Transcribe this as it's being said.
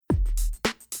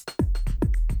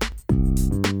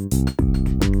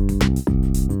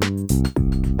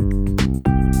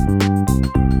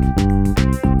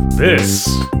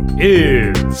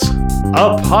is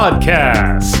a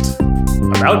podcast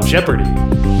about Jeopardy!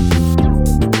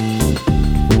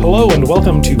 Hello and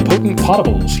welcome to Potent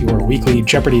Potables, your weekly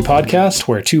Jeopardy podcast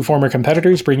where two former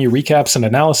competitors bring you recaps and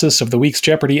analysis of the week's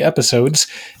Jeopardy episodes,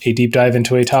 a deep dive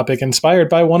into a topic inspired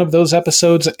by one of those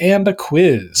episodes, and a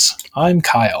quiz. I'm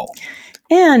Kyle.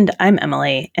 And I'm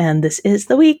Emily, and this is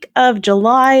the week of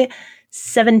July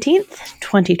 17th,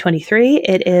 2023.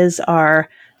 It is our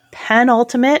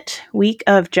penultimate week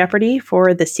of Jeopardy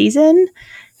for the season,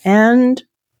 and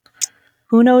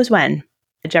who knows when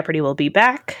Jeopardy will be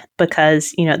back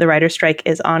because, the writer's strike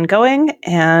is ongoing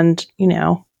and,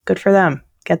 good for them.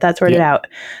 Get that sorted out.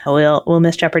 We'll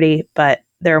miss Jeopardy, but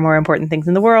there are more important things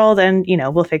in the world and,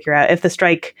 we'll figure out if the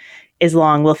strike is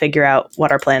long, we'll figure out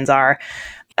what our plans are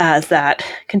as that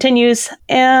continues.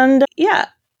 And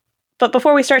but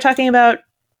before we start talking about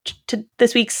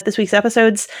this week's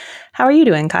episodes, how are you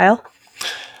doing, Kyle?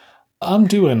 I'm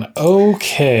doing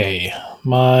okay.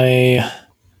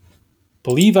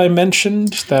 Believe I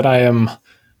mentioned that I am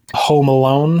home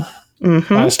alone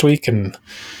last week, and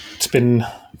it's been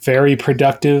very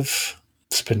productive.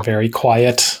 It's been very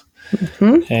quiet.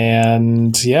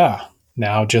 And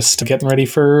now just getting ready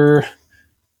for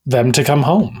them to come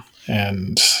home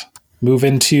and move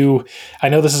into, I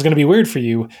know this is going to be weird for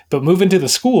you, but move into the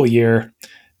school year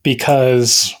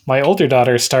because my older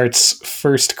daughter starts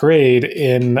first grade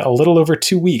in a little over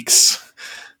 2 weeks.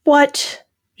 What?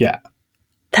 Yeah.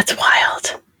 That's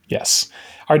wild. Yes.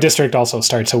 Our district also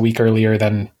starts a week earlier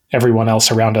than everyone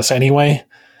else around us anyway.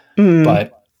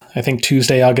 But I think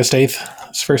Tuesday, August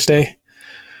 8th is first day.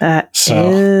 That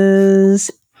is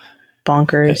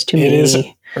bonkers to me. It is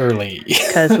early.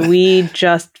 Because we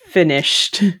just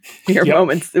finished your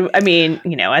moments. I mean,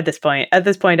 at this point,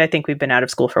 I think we've been out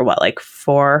of school for what, like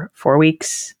four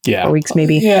weeks? Yeah. 4 weeks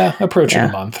maybe? Yeah, approaching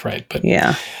a month, right? But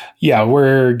yeah,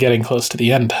 we're getting close to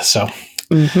the end, so.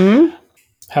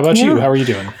 How about you? How are you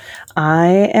doing?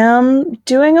 I am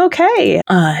doing okay.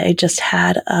 I just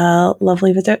had a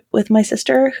lovely visit with my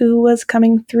sister who was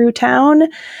coming through town,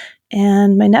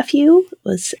 and my nephew.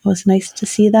 It was nice to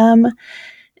see them.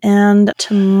 And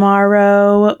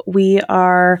tomorrow we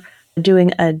are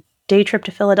doing a day trip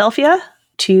to Philadelphia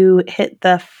to hit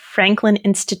the Franklin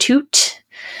Institute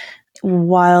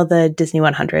while the Disney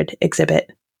 100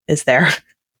 exhibit is there.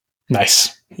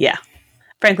 Nice. Yeah.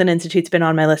 Franklin Institute's been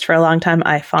on my list for a long time.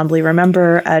 I fondly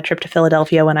remember a trip to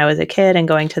Philadelphia when I was a kid and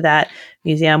going to that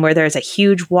museum where there's a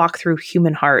huge walk through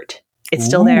human heart. It's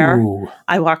still there.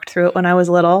 I walked through it when I was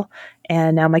little,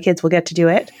 and now my kids will get to do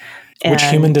it. Which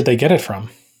human did they get it from?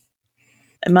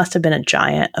 It must have been a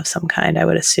giant of some kind, I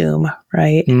would assume,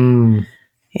 right?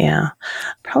 Yeah.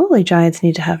 Probably giants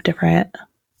need to have different,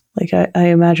 I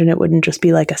imagine it wouldn't just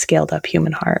be like a scaled up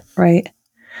human heart, right?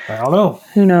 I don't know.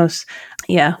 Who knows?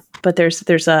 Yeah. But there's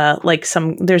an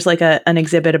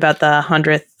exhibit about the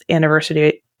 100th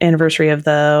anniversary of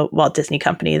the Walt Disney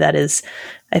Company that is,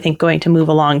 I think, going to move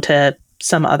along to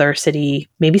some other city,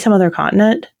 maybe some other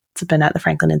continent. It's been at the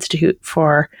Franklin Institute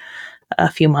for a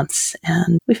few months,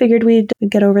 and we figured we'd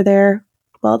get over there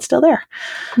while it's still there.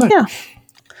 Nice. Yeah.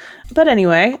 But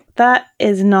anyway, that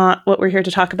is not what we're here to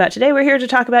talk about today. We're here to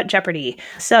talk about Jeopardy!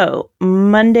 So,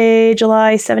 Monday,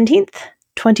 July 17th,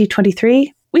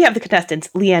 2023, we have the contestants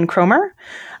Leanne Cromer,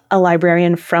 a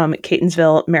librarian from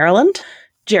Catonsville, Maryland;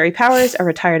 Jerry Powers, a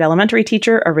retired elementary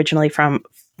teacher originally from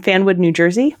Fanwood, New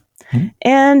Jersey;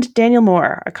 and Daniel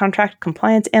Moore, a contract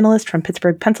compliance analyst from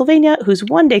Pittsburgh, Pennsylvania, whose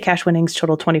one-day cash winnings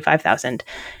total $25,000.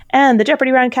 And the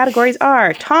Jeopardy round categories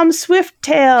are Tom Swift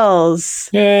Tales,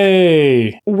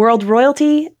 yay, World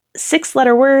Royalty,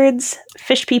 6-letter words,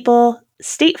 Fish People,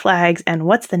 State Flags, and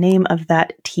What's the Name of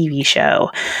That TV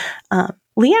Show?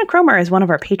 Leanne Cromer is one of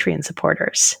our Patreon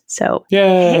supporters. So,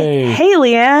 yay! Hey,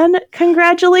 Leanne,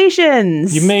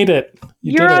 congratulations! You made it.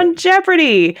 You're on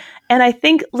Jeopardy! And I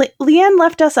think Leanne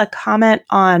left us a comment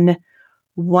on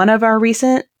one of our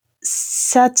recent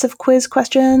sets of quiz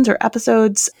questions or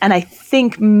episodes, and I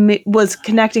think was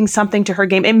connecting something to her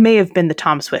game. It may have been the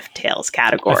Tom Swift Tales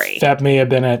category. That may have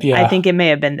been it, yeah. I think it may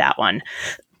have been that one.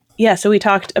 Yeah, so we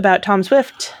talked about Tom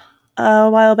Swift a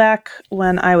while back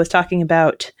when I was talking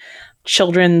about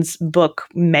children's book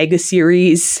mega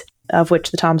series, of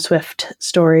which the Tom Swift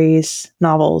stories,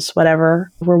 novels, whatever,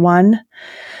 were one.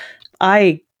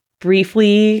 I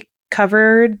briefly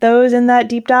covered those in that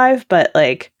deep dive, but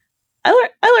I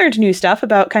learned new stuff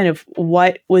about kind of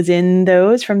what was in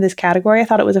those from this category. I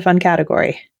thought it was a fun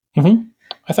category. I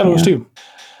thought it was too.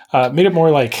 Made it more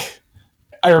like,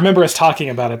 I remember us talking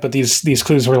about it, but these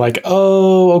clues were like,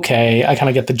 oh, okay, I kind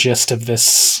of get the gist of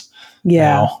this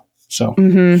now. So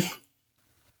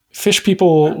Fish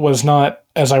People was not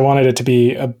as I wanted it to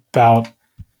be about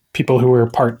people who were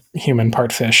part human,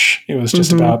 part fish. It was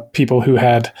just about people who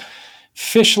had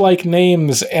fish-like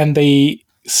names, and they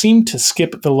seemed to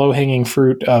skip the low-hanging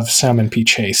fruit of Salmon P.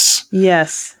 Chase.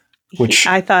 Yes. Which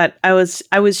I thought I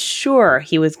was sure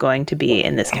he was going to be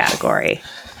in this category.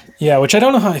 Yeah, which I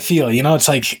don't know how I feel. You know, it's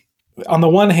like, on the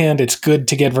one hand, it's good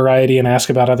to get variety and ask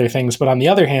about other things. But on the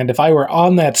other hand, if I were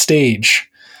on that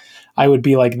stage, I would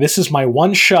be like, this is my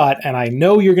one shot, and I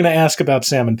know you're going to ask about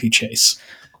Salmon P. Chase.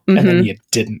 And then you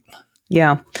didn't.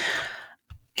 Yeah.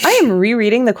 I am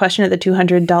rereading the question at the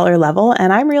 $200 level,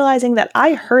 and I'm realizing that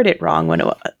I heard it wrong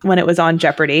when it was on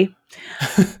Jeopardy!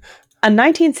 A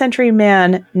 19th century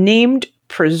man named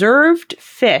Preserved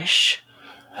Fish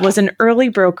was an early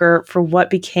broker for what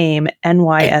became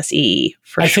NYSE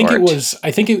for short.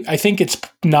 I think it's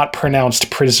not pronounced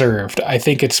preserved. I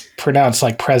think it's pronounced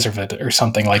like preserved or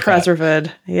something like that.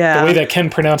 Preserved, yeah. The way that Ken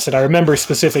pronounced it, I remember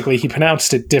specifically, he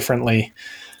pronounced it differently.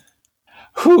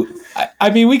 I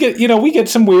mean, we get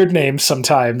some weird names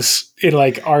sometimes in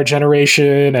like our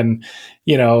generation, and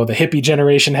you know, the hippie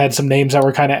generation had some names that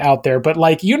were kind of out there, but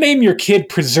like, you name your kid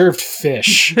Preserved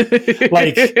Fish.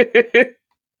 Like,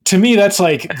 to me, that's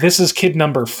like, this is kid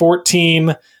number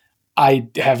 14. I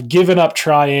have given up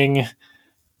trying.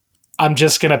 I'm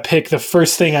just going to pick the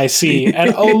first thing I see.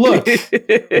 And oh, look,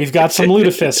 we've got some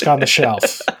lutefisk on the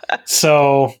shelf.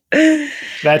 So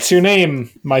that's your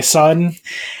name, my son.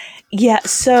 Yeah.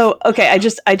 So, okay. I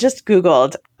just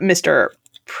Googled Mr.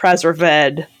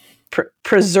 Preserved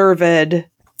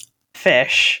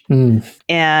Fish.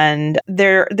 And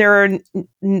there are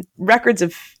records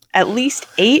of at least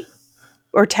 8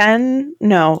 or 10.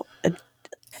 No,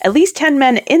 at least 10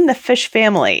 men in the fish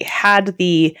family had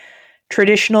the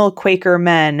traditional Quaker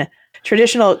name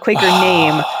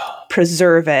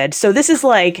Preserved. So this is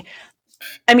like,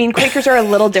 I mean, Quakers are a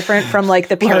little different from like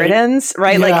the Puritans,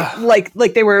 right? Yeah. Like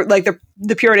they were like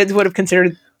the Puritans would have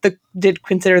considered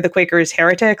the Quakers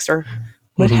heretics, or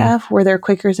were there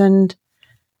Quakers and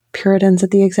Puritans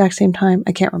at the exact same time?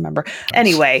 I can't remember.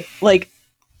 Anyway, like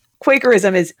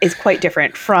Quakerism is quite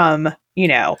different from, you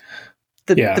know,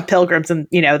 the Pilgrims and,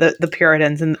 you know, the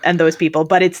Puritans and those people,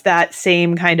 but it's that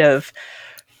same kind of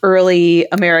early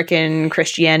American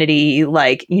Christianity,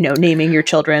 like, you know, naming your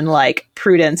children like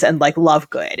Prudence and like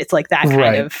Lovegood. It's like that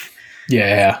kind of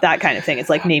that kind of thing. It's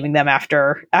like naming them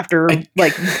after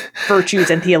like virtues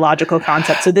and theological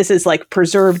concepts. So this is like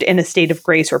preserved in a state of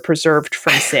grace or preserved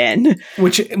from sin,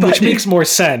 which makes more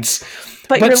sense.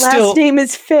 But your last name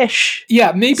is Fish.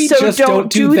 Yeah, maybe so just don't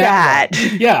do that.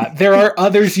 Yeah, there are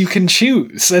others you can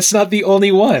choose. That's not the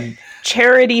only one.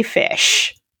 Charity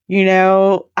Fish. You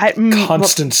know,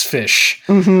 Constance Fish.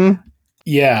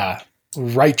 Yeah,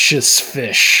 Righteous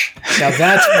Fish. Now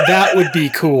that would be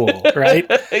cool, right?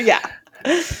 Yeah.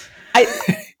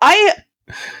 I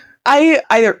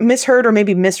either misheard or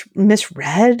maybe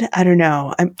misread. I don't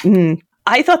know.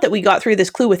 I thought that we got through this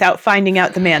clue without finding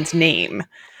out the man's name.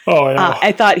 Oh, I know.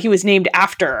 I thought he was named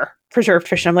after Preserved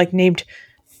Fish, and I'm like, named,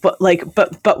 but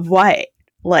what?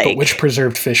 Like, but which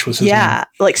preserved fish was his name?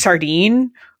 Like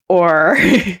sardine or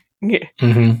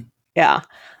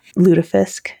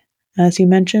lutefisk, as you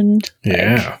mentioned.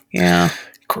 Yeah, yeah.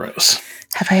 Gross.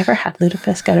 Have I ever had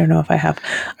lutefisk? I don't know if I have.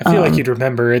 I feel like you'd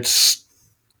remember. It's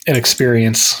an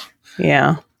experience.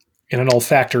 Yeah. In an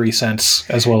olfactory sense,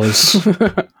 as well as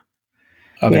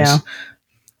others. Yeah.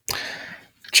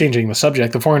 Changing the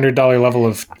subject, the $400 level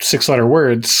of 6-letter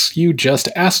words you just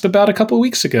asked about a couple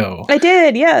weeks ago. I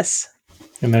did, yes.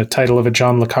 In the title of a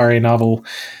John le Carré novel,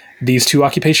 these two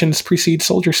occupations precede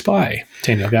soldier spy.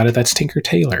 Daniel got it. That's Tinker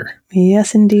Tailor.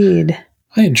 Yes, indeed.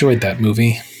 I enjoyed that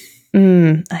movie. I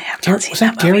haven't seen that. Was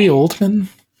that Gary Oldman?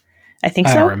 I think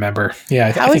so. I don't remember.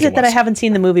 Yeah, How is it that I haven't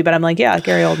seen the movie, but I'm like, yeah,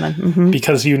 Gary Oldman. Mm-hmm.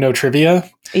 Because you know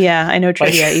trivia? Yeah, I know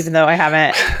trivia, even though I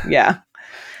haven't. Yeah.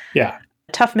 Yeah.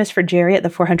 Tough miss for Jerry at the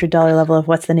 $400 level of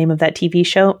what's the name of that TV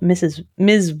show.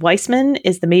 Ms. Weissman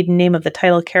is the maiden name of the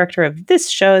title character of this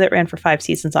show that ran for 5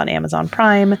 seasons on Amazon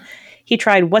Prime. He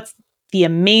tried What's the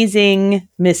Amazing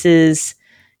Mrs.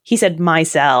 He said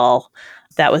Maisel.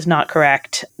 That was not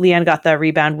correct. Leanne got the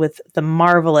rebound with the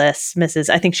marvelous Mrs.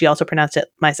 I think she also pronounced it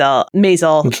Maisel.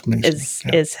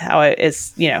 Maisel is how it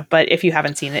is, you know, but if you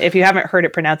haven't seen it, if you haven't heard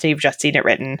it pronounced and you've just seen it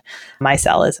written,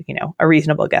 Maisel is, you know, a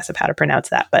reasonable guess of how to pronounce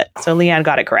that. But so Leanne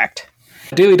got it correct.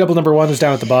 Daily double number 1 is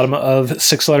down at the bottom of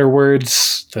 6-letter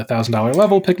words, the $1,000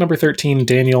 level. Pick number 13,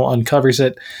 Daniel uncovers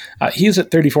it. He is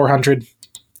at 3,400.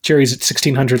 Jerry's at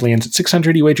 1,600. Leanne's at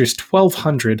 600. He wagers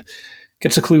 1,200.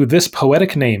 Gets a clue. This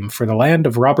poetic name for the land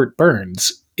of Robert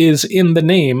Burns is in the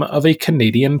name of a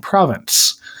Canadian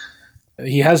province.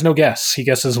 He has no guess. He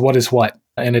guesses what is what.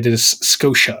 and it is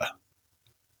Scotia.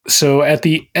 So at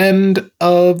the end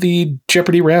of the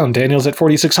Jeopardy round, Daniel's at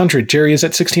 4,600, Jerry is at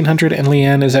 1,600, and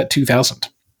Leanne is at 2,000.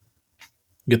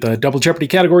 Get the Double Jeopardy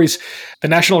categories. The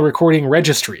National Recording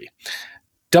Registry.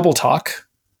 Double Talk.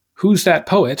 Who's That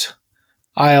Poet?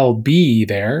 I'll Be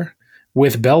There.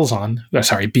 With Bells On.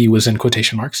 Sorry, B was in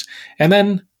quotation marks. And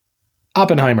then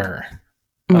Oppenheimer.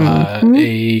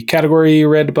 A category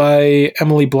read by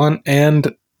Emily Blunt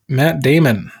and Matt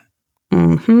Damon.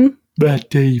 Matt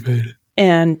Damon.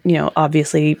 And,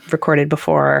 obviously recorded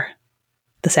before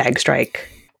the SAG strike.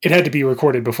 It had to be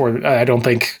recorded before. I don't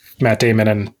think Matt Damon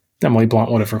and Emily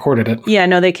Blunt would have recorded it. Yeah,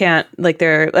 no, they can't.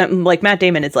 They're Matt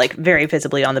Damon is very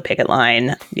visibly on the picket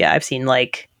line. Yeah, I've seen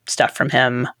stuff from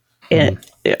him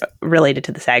related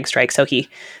to the SAG strike. So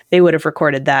they would have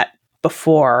recorded that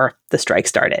before the strike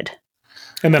started.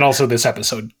 And then also this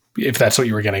episode, if that's what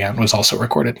you were getting at, was also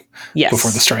recorded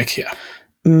before the strike. Yeah.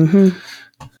 Mm-hmm.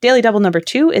 Daily Double number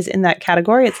 2 is in that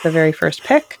category. It's the very first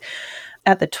pick.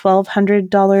 At the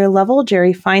 $1,200 level,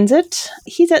 Jerry finds it.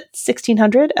 He's at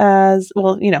 1,600 as,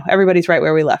 well, everybody's right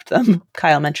where we left them.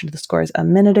 Kyle mentioned the scores a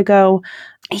minute ago.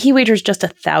 He wagers just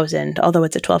 1,000, although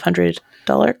it's a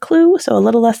 $1,200 clue, so a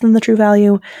little less than the true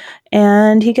value.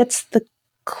 And he gets the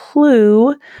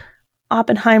clue.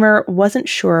 Oppenheimer wasn't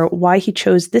sure why he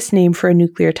chose this name for a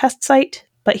nuclear test site,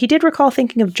 but he did recall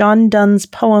thinking of John Donne's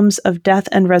poems of death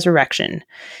and resurrection,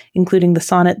 including the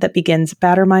sonnet that begins,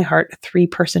 "Batter my heart,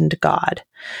 three-personed God."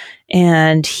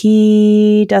 And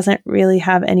he doesn't really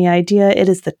have any idea. It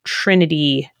is the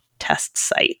Trinity test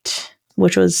site,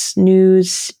 which was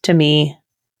news to me.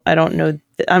 I don't know.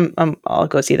 I'll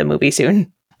go see the movie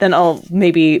soon. Then I'll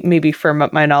maybe firm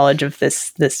up my knowledge of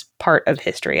this part of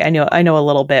history. I know a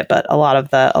little bit, but a lot of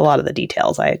the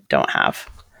details I don't have.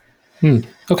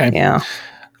 Okay. Yeah.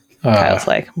 Kyle's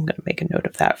I'm going to make a note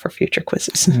of that for future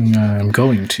quizzes. I'm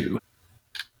going to.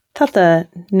 Thought the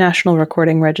National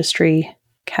Recording Registry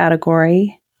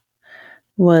category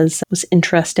was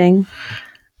interesting.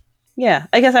 Yeah,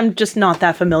 I guess I'm just not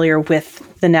that familiar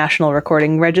with the National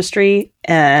Recording Registry,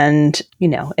 and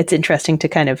it's interesting to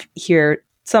kind of hear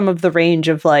some of the range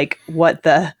of what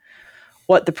the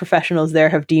professionals there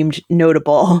have deemed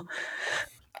notable.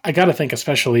 I got to think,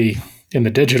 especially in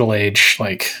the digital age,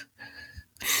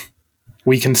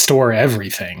 we can store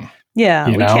everything. Yeah,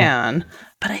 we can.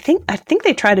 But I think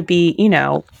they try to be,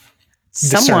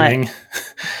 somewhat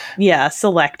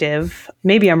selective.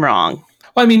 Maybe I'm wrong.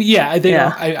 Well, I mean,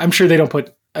 I'm sure they don't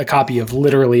put a copy of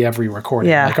literally every recording.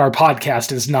 Yeah. Our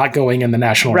podcast is not going in the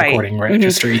National Recording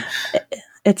Registry. Mm-hmm.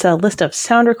 It's a list of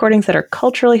sound recordings that are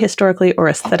culturally, historically, or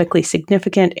aesthetically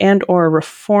significant and or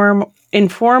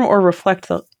inform or reflect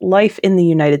the life in the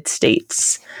United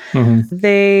States. Mm-hmm.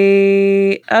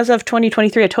 They, as of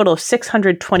 2023, a total of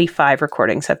 625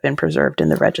 recordings have been preserved in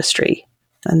the registry,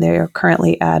 and they are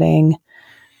currently adding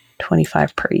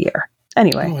 25 per year.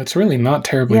 Anyway, it's really not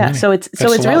terribly many. So it's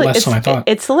really less than I thought.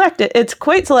 It's selective. It's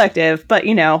quite selective, but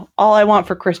All I Want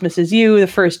for Christmas Is You, the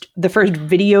first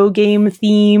video game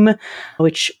theme,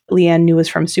 which Leanne knew was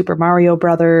from Super Mario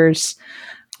Brothers.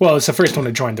 Well, it's the first one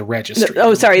to join the registry.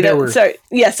 Sorry.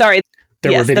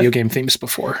 There were video game themes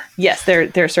before. Yes,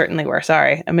 there certainly were.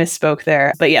 Sorry, I misspoke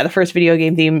there. But yeah, the first video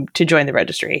game theme to join the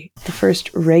registry. The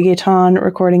first reggaeton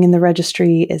recording in the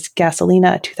registry is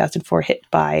Gasolina, a 2004 hit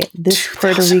by this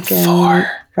Puerto Rican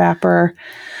rapper.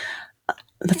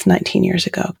 That's 19 years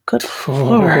ago. Good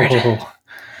Lord.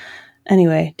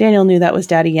 Anyway, Daniel knew that was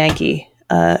Daddy Yankee.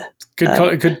 Good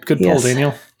pull,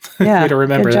 Daniel. Yeah, way to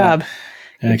remember good job.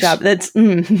 that. Good job.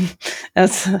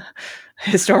 That's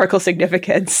historical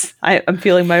significance. I'm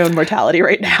feeling my own mortality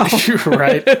right now.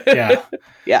 Right. Yeah.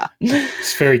 Yeah.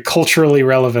 It's very culturally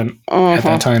relevant at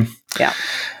that time. Yeah.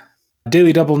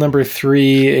 Daily Double number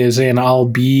 3 is in I'll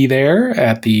Be There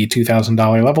at the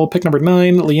 $2,000 level. Pick number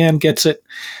 9, Leanne gets it.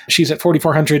 She's at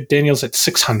 4,400. Daniel's at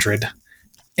 600.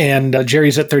 And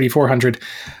Jerry's at 3,400.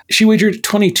 She wagered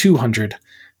 2,200.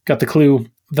 Got the clue.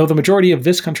 Though the majority of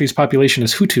this country's population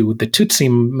is Hutu, the Tutsi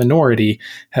minority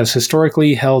has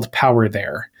historically held power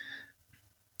there.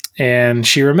 And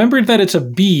she remembered that it's a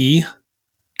B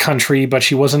country, but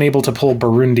she wasn't able to pull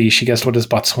Burundi. She guessed what is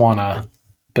Botswana.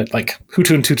 But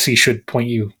Hutu and Tutsi should point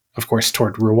you, of course,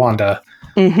 toward Rwanda.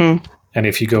 Mm-hmm. And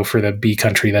if you go for the B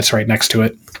country that's right next to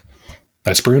it,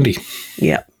 that's Burundi.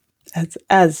 Yeah.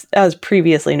 As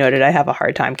previously noted, I have a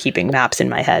hard time keeping maps in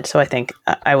my head, so I think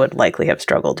I would likely have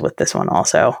struggled with this one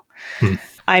also.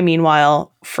 I,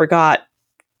 meanwhile, forgot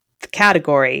the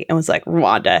category and was like,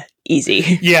 Rwanda,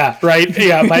 easy. Yeah, right.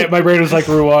 Yeah, my brain was like,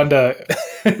 Rwanda.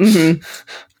 Mm-hmm.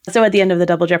 So at the end of the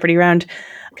Double Jeopardy round,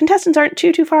 Contestants aren't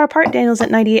too far apart. Daniel's at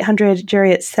 9,800,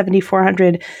 Jerry at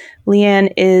 7,400.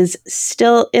 Leanne is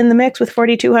still in the mix with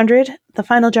 4,200. The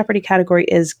final Jeopardy category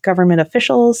is government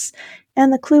officials.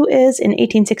 And the clue is, in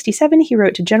 1867, he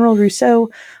wrote to General Rousseau,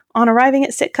 on arriving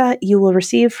at Sitka, you will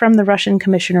receive from the Russian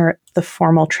commissioner the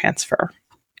formal transfer.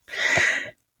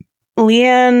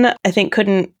 Leanne, I think,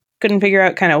 couldn't figure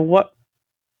out kind of what,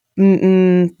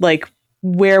 like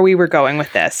where we were going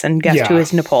with this, and guessed who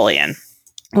is Napoleon.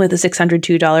 With a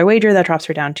 $602 wager, that drops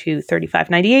her down to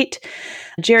 $35.98.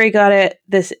 Jerry got it.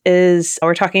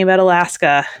 We're talking about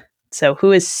Alaska. So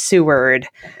who is Seward?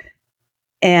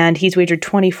 And he's wagered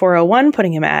 $24.01,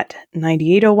 putting him at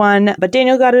 $98.01. But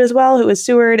Daniel got it as well, who is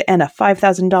Seward, and a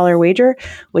 $5,000 wager,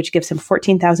 which gives him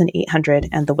 $14,800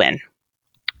 and the win.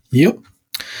 Yep.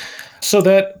 So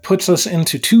that puts us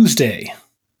into Tuesday,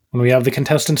 when we have the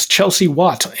contestants Chelsea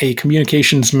Watt, a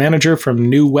communications manager from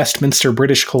New Westminster,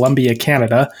 British Columbia,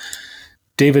 Canada,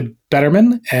 David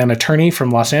Betterman, an attorney from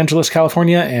Los Angeles,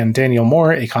 California, and Daniel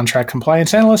Moore, a contract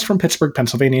compliance analyst from Pittsburgh,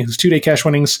 Pennsylvania, whose two-day cash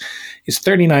winnings is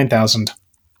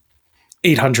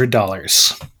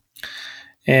 $39,800.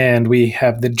 And we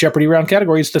have the Jeopardy round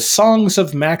categories, the Songs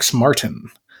of Max Martin,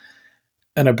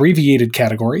 an abbreviated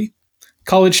category,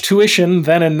 college tuition,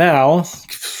 then and now,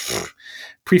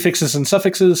 prefixes and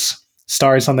suffixes,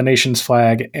 stars on the nation's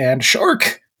flag, and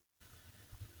shark.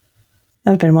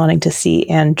 I've been wanting to see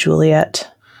Anne Juliet.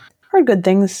 Heard good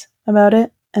things about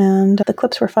it, and the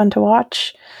clips were fun to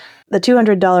watch. The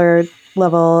 $200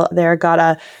 level there got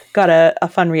a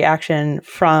fun reaction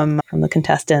from the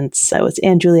contestants. It was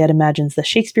Anne Juliet imagines the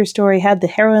Shakespeare story had the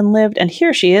heroine lived, and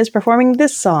here she is performing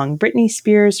this song, Britney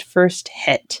Spears' first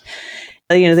hit.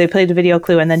 They played the video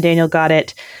clue, and then Daniel got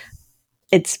it.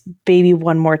 It's Baby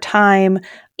One More Time.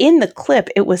 In the clip,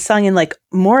 it was sung in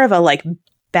more of a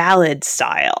ballad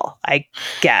style, I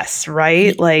guess,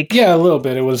 right? Yeah, a little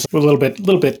bit. It was a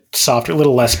little bit softer, a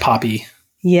little less poppy.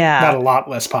 Yeah. Not a lot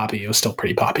less poppy. It was still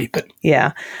pretty poppy, but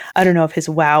yeah. I don't know if his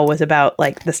wow was about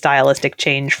the stylistic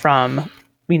change from,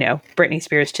 Britney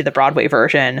Spears to the Broadway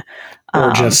version.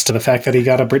 Or just to the fact that he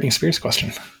got a Britney Spears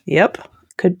question. Yep.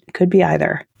 Could be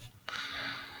either.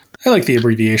 I like the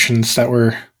abbreviations that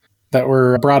were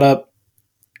brought up.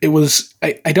 It was,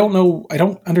 I don't know, I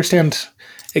don't understand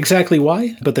exactly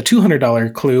why, but the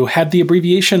 $200 clue had the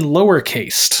abbreviation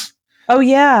lowercase. Oh,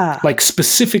 yeah.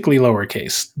 Specifically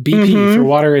lowercase. BP for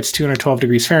water, it's 212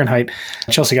 degrees Fahrenheit.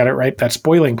 Chelsea got it right. That's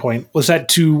boiling point. Was that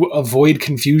to avoid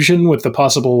confusion with the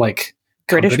possible, British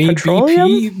company Petroleum?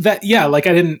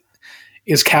 BP?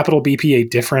 Is capital BP a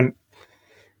different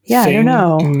thing? I don't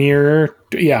know.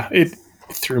 It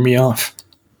threw me off.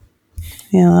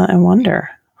 Yeah, I wonder.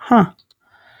 Huh.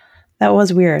 That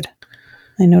was weird.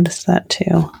 I noticed that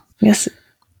too. Yes,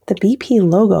 the BP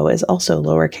logo is also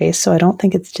lowercase, so I don't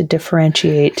think it's to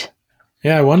differentiate.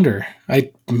 Yeah, I wonder. Yeah.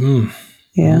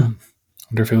 Wonder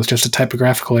if it was just a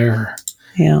typographical error.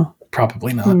 Yeah.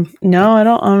 Probably not. No, I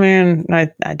don't. I mean,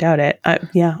 I doubt it.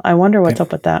 I wonder what's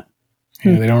up with that.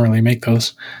 Yeah, they don't really make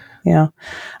those. Yeah.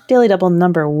 Daily Double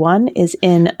number 1 is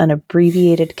in an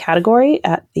abbreviated category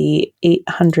at the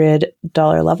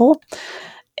 $800 level.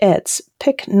 It's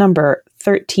pick number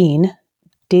 13.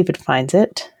 David finds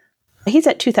it. He's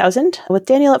at 2,000 with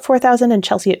Daniel at 4,000 and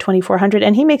Chelsea at 2,400,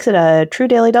 and he makes it a true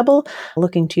Daily Double,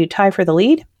 looking to tie for the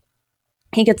lead.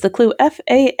 He gets the clue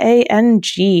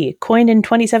FAANG, coined in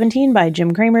 2017 by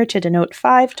Jim Cramer to denote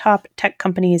 5 top tech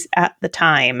companies at the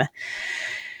time.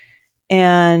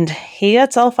 And he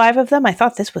gets all 5 of them. I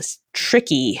thought this was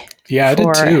tricky. Yeah, I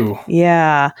did too.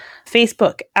 Yeah.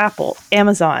 Facebook, Apple,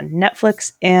 Amazon,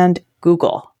 Netflix, and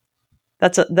Google.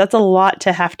 That's a lot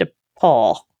to have to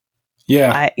pull.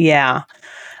 Yeah.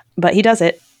 But he does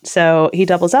it. So he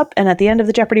doubles up. And at the end of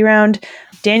the Jeopardy round,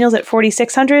 Daniel's at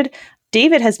 4,600.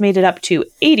 David has made it up to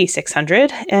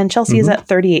 8,600. And Chelsea is at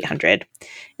 3,800.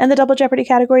 And the double Jeopardy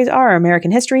categories are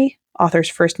American history, author's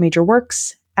first major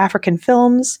works, African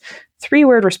films,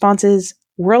 3-word responses,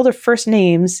 world of first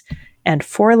names, and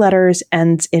 4 letters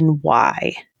ends in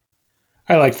Y.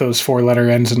 I like those 4-letter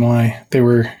ends in Y. They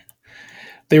were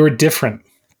different.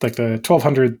 Like the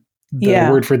 1,200,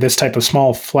 word for this type of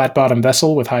small flat-bottom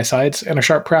vessel with high sides and a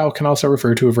sharp prow can also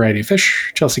refer to a variety of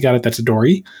fish. Chelsea got it. That's a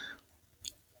dory.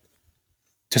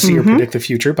 To see or predict the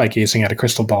future by gazing at a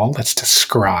crystal ball. That's to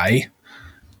scry.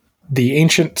 The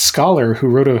ancient scholar who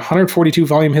wrote a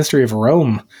 142-volume history of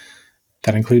Rome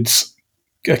that includes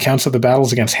accounts of the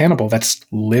battles against Hannibal. That's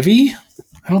Livy?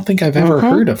 I don't think I've ever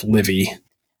heard of Livy.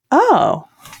 Oh,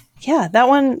 yeah. That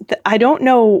one, I don't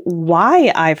know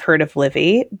why I've heard of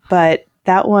Livy, but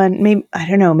that one, maybe, I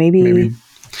don't know, maybe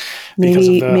because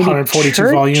of the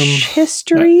 142 volume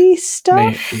history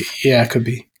stuff. Yeah, could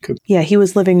be. Yeah, he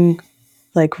was living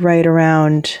like right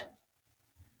around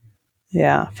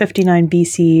 59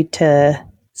 BC to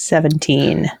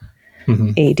 17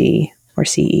 AD or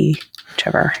CE,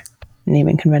 whichever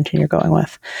naming convention you're going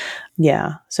with.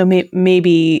 Yeah, so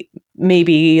maybe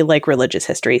like religious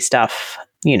history stuff.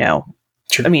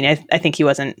 Sure. I mean, I think he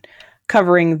wasn't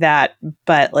covering that,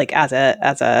 but like as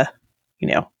a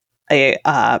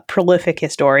prolific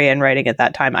historian writing at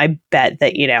that time, I bet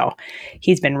that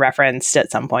he's been referenced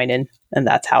at some point, and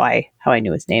that's how I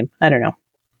knew his name. I don't know.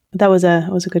 But that was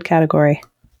a good category.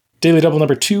 Daily Double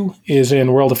number 2 is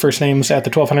in World of First Names at the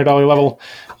 $1,200 level.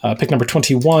 Pick number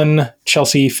 21,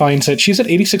 Chelsea finds it. She's at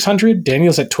 8,600,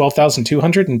 Daniel's at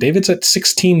 12,200, and David's at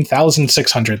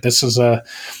 16,600. This is a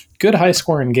good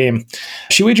high-scoring game.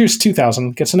 She wagers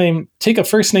 2,000, gets a name, take a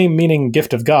first name meaning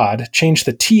gift of God, change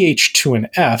the TH to an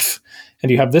F,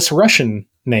 and you have this Russian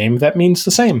name that means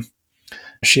the same.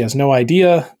 She has no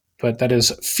idea, but that is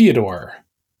Fyodor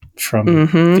from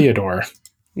Theodore.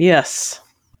 Yes.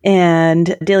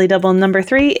 And Daily Double number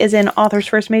 3 is in Author's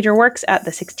First Major Works at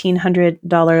the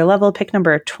 $1,600 level. Pick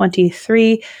number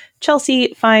 23.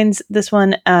 Chelsea finds this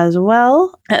one as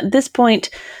well. At this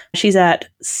point, she's at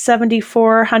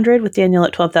 7,400 with Daniel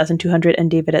at 12,200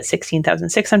 and David at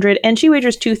 16,600. And she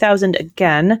wagers 2,000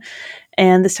 again.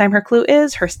 And this time her clue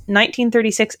is her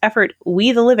 1936 effort,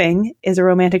 We the Living, is a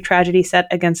romantic tragedy set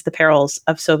against the perils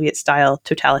of Soviet-style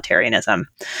totalitarianism.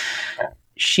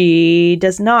 She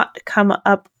does not come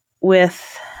up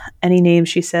with any names.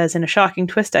 She says, in a shocking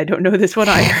twist, I don't know this one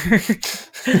either.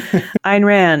 Ayn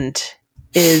Rand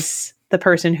is the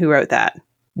person who wrote that.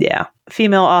 Yeah.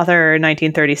 Female author,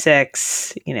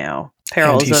 1936,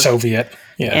 perils anti-Soviet.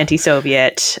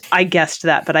 Anti-Soviet. I guessed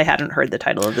that, but I hadn't heard the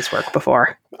title of this work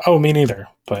before. Oh, me neither.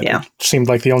 But it seemed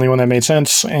like the only one that made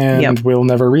sense, and we'll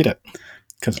never read it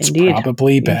because it's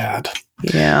probably bad.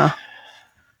 Yeah.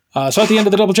 So at the end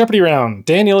of the Double Jeopardy round,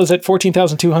 Daniel is at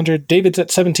 14,200, David's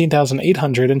at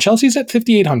 17,800, and Chelsea's at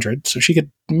 5,800, so she could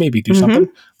maybe do something.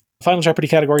 The final Jeopardy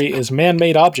category is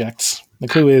man-made objects. The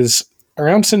clue is,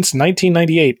 around since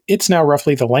 1998, it's now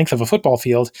roughly the length of a football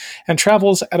field and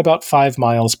travels at about 5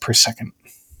 miles per second.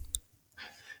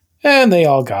 And they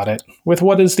all got it, with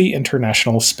what is the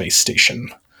International Space Station.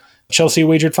 Chelsea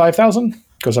wagered 5,000,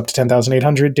 goes up to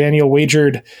 10,800. Daniel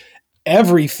wagered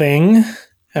everything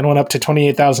and went up to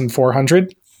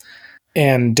 28,400.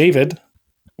 And David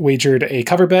wagered a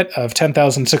cover bet of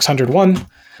 10,601.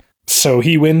 So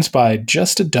he wins by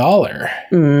just $1.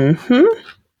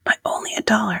 By only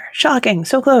 $1. Shocking.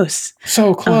 So close.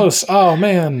 So close. Oh,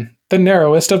 man. The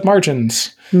narrowest of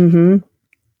margins.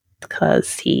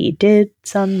 Because he did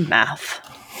some math.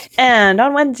 And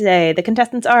on Wednesday, the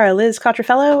contestants are Liz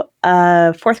Cotterfellow,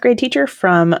 a 4th grade teacher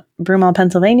from Broomall,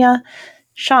 Pennsylvania,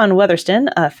 Sean Weatherston,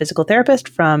 a physical therapist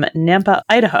from Nampa,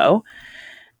 Idaho,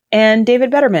 and David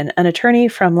Betterman, an attorney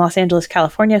from Los Angeles,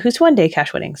 California, whose one-day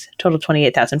cash winnings total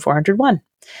 28,401.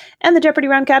 And the Jeopardy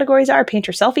round categories are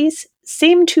painter selfies,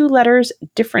 same 2 letters,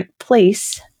 different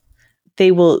place.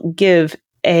 They will give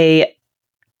a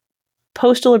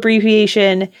postal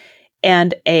abbreviation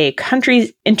and a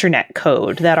country's internet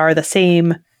code that are the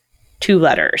same 2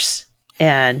 letters.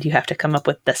 And you have to come up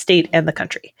with the state and the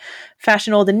country.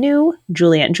 Fashion Old and New,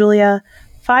 Julia and Julia,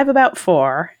 5 About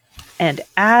 4, and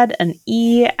add an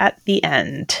E at the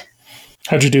end.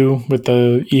 How'd you do with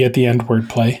the E at the end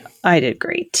wordplay? I did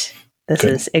great. This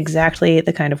is exactly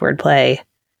the kind of wordplay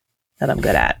that I'm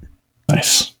good at.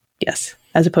 Nice. Yes.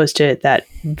 As opposed to that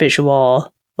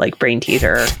visual, like, brain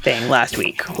teaser thing last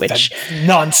week, which... That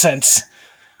nonsense.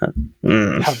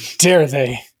 How dare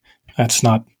they? It's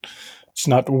not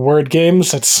word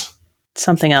games. It's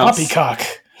something else. Poppycock.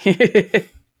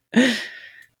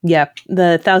 Yeah,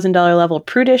 the $1,000 level,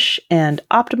 prudish and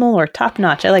optimal or top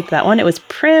notch. I liked that one. It was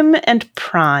prim and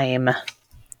prime.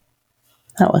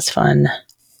 That was fun.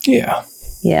 Yeah.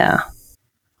 Yeah.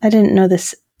 I didn't know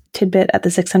this tidbit at the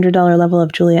 $600 level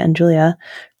of Julia and Julia.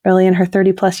 Early in her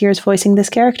 30-plus years voicing this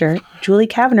character, Julie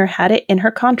Kavner had it in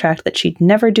her contract that she'd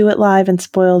never do it live and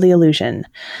spoil the illusion.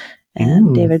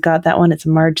 And David got that one. It's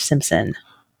Marge Simpson.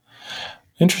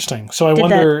 Interesting. So I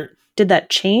wonder... Did that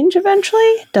change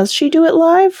eventually? Does she do it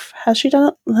live? Has she done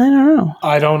it? I don't know.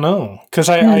 I don't know. Because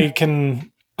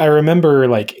I remember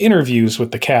like interviews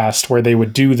with the cast where they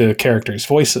would do the characters'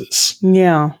 voices.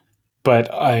 Yeah.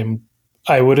 But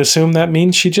I would assume that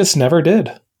means she just never did.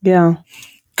 Yeah.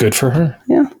 Good for her.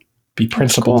 Yeah. Be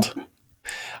principled. Cool.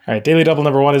 All right. Daily Double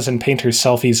number 1 is in Painter's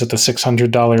Selfies at the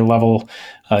 $600 level.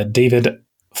 David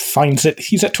finds it.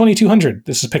 He's at 2,200.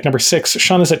 This is pick number 6.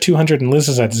 Sean is at 200 and Liz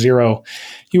is at 0.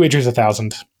 He wagers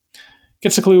 1,000.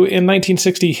 Gets a clue. In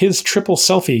 1960, his triple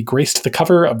selfie graced the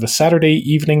cover of the Saturday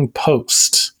Evening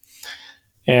Post.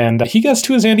 And he gets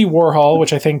to his Andy Warhol,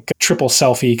 which I think triple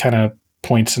selfie kind of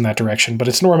points in that direction. But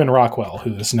it's Norman Rockwell,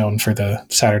 who is known for the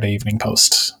Saturday Evening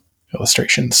Post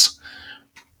illustrations.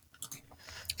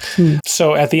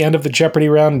 So at the end of the Jeopardy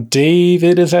round,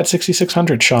 David is at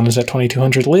 6,600. Sean is at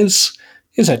 2,200. Liz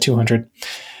is at 200.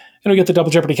 And we get the double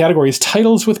Jeopardy categories: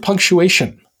 titles with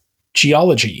punctuation,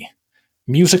 geology,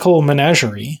 musical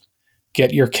menagerie,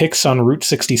 get your kicks on Route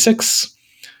 66,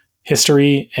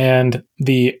 history, and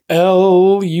the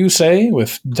L you say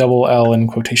with double L in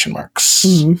quotation marks.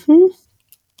 Mm-hmm.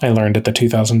 I learned at the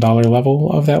 $2,000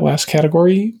 level of that last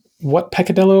category what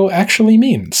peccadillo actually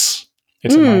means.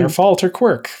 It's a minor fault or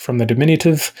quirk from the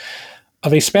diminutive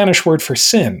of a Spanish word for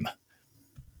sin.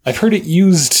 I've heard it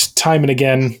used time and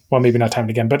again. Well, maybe not time and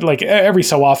again, but like every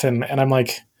so often. And I'm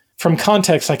like, from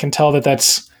context, I can tell that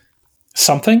that's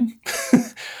something.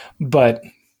 But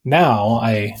now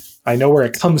I know where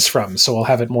it comes from. So I'll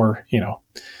have it more,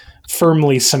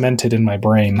 firmly cemented in my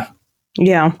brain.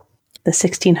 Yeah. The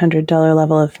 $1,600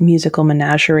 level of musical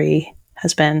menagerie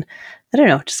has been,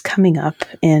 just coming up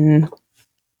in,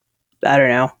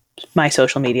 my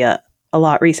social media a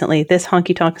lot recently. This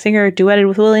honky-tonk singer duetted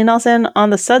with Willie Nelson on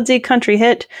the Sudsy country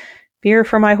hit, Beer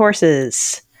for My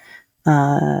Horses.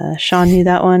 Sean knew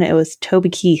that one. It was Toby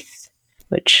Keith,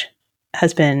 which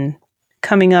has been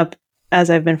coming up as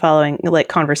I've been following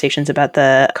conversations about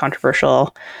the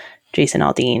controversial Jason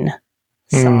Aldean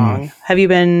song. Have you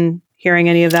been hearing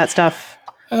any of that stuff?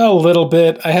 A little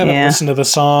bit. I haven't listened to the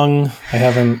song. I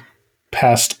haven't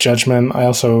passed judgment. I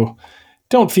also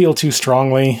don't feel too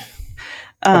strongly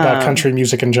about country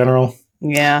music in general.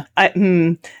 Yeah.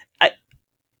 I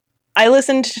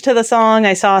listened to the song.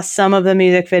 I saw some of the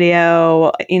music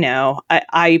video.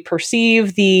 I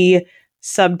perceive the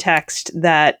subtext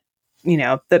that,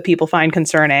 that people find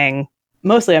concerning.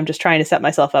 Mostly I'm just trying to set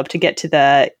myself up to get to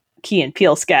the Key and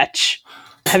Peele sketch.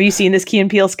 Have you seen this Key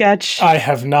and Peele sketch? I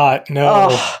have not,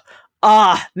 no.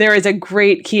 There is a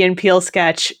great Key and Peele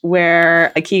sketch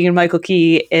where Keegan-Michael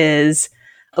Key is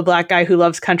a black guy who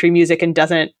loves country music and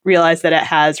doesn't realize that it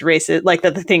has racist,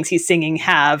 that the things he's singing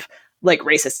have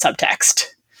racist subtext.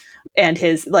 And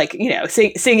his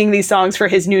singing these songs for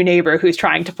his new neighbor who's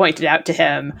trying to point it out to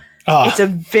him. It's a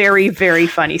very, very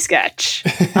funny sketch.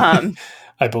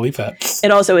 I believe that.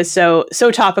 It also is so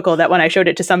topical that when I showed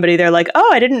it to somebody, they're like, "Oh,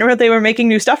 I didn't know they were making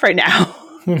new stuff right now."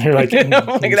 And you're like, they're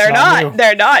not.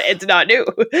 They're not. It's not new.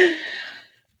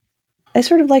 I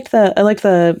sort of like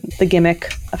the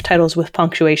gimmick of titles with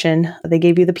punctuation. They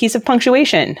gave you the piece of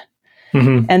punctuation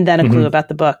and then a clue about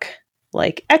the book,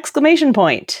 like exclamation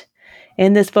point.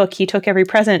 In this book, he took every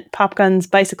present: pop guns,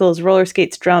 bicycles, roller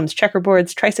skates, drums,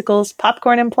 checkerboards, tricycles,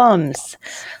 popcorn, and plums.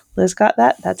 Liz got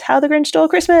that. That's How the Grinch Stole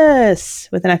Christmas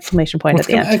with an exclamation point at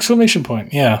the end. Exclamation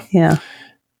point, yeah. Yeah.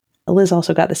 Liz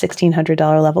also got the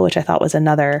 $1,600 level, which I thought was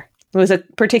a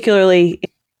particularly,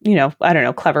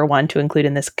 clever one to include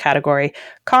in this category.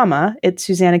 Comma, it's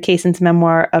Susanna Kayson's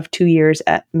memoir of 2 years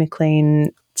at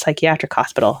McLean Psychiatric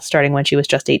Hospital, starting when she was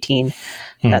just 18.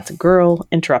 That's Girl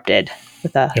Interrupted,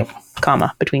 with a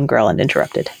comma between girl and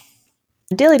interrupted.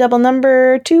 Daily Double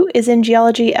number 2 is in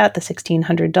geology at the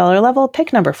 $1,600 level.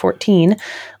 Pick number 14.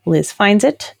 Liz finds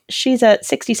it. She's at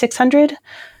 6,600,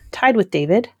 tied with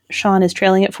David. Sean is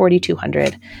trailing at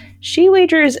 4,200. She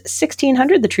wagers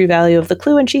 1,600, the true value of the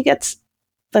clue, and she gets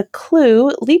the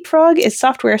clue. Leapfrog is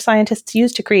software scientists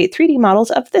use to create 3D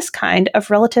models of this kind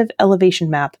of relative elevation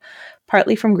map,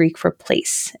 partly from Greek for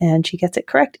place. And she gets it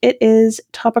correct. It is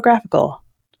topographical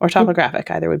or topographic.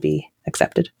 Either would be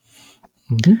accepted.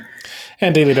 Mm-hmm.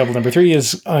 And Daily Double number 3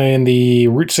 is in the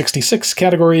Route 66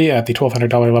 category at the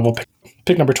 $1,200 level.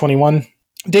 Pick number 21.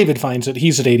 David finds it.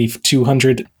 He's at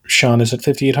 8,200. Sean is at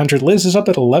 5,800. Liz is up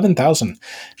at 11,000.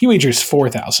 He wagers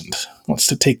 4,000. Wants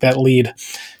to take that lead.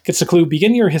 Gets a clue.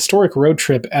 Begin your historic road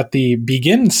trip at the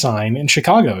Begin sign in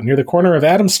Chicago, near the corner of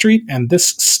Adams Street and this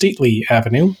stately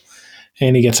avenue.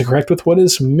 And he gets it correct with what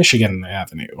is Michigan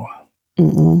Avenue.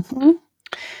 Mm-hmm.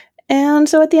 And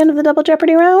so at the end of the Double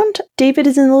Jeopardy round, David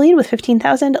is in the lead with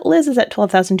 15,000, Liz is at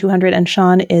 12,200, and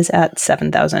Sean is at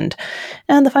 7,000.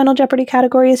 And the final Jeopardy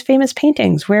category is famous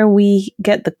paintings, where we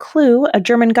get the clue: a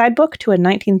German guidebook to a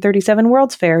 1937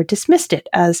 World's Fair dismissed it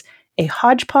as a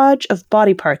hodgepodge of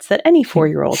body parts that any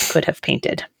 4-year-old could have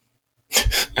painted.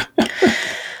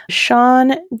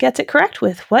 Sean gets it correct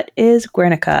with what is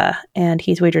Guernica, and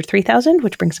he's wagered 3,000,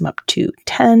 which brings him up to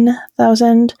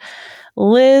 10,000.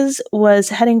 Liz was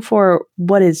heading for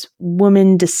what is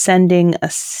woman descending a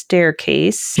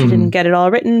staircase. She didn't get it all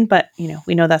written, but,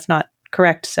 we know that's not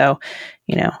correct. So,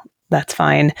 That's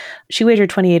fine. She wagered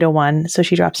 28.01, so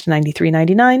she drops to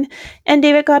 93.99. And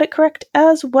David got it correct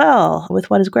as well with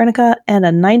What is Guernica and a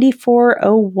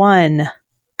 94.01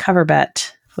 cover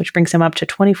bet, which brings him up to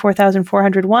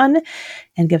 24,401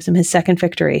 and gives him his second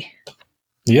victory.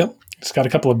 Yep. He's got a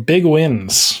couple of big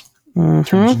wins in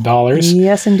terms of dollars.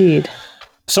 Yes, indeed.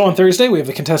 So on Thursday, we have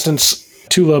the contestants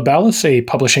Tula Ballas, a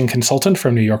publishing consultant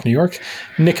from New York, New York.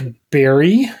 Nick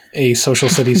Berry, a social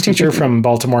studies teacher from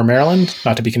Baltimore, Maryland,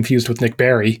 not to be confused with Nick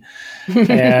Barry.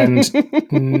 And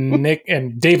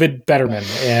David Betterman,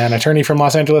 an attorney from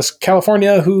Los Angeles,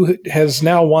 California, who has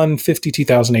now won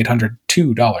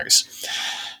 $52,802.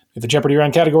 The Jeopardy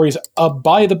round categories: a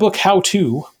by the book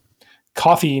how-to,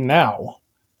 Coffee Now,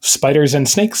 Spiders and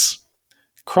Snakes,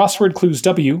 Crossword Clues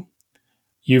W,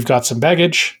 You've Got Some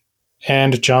Baggage,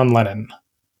 and John Lennon.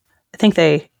 I think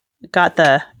they got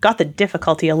the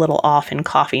difficulty a little off in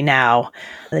Coffee Now.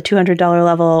 The $200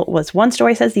 level was one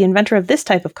story says the inventor of this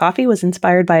type of coffee was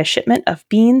inspired by a shipment of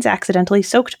beans accidentally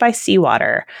soaked by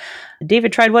seawater.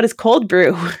 David tried what is cold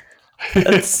brew.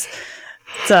 That's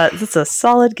a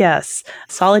solid guess.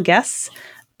 Solid guess,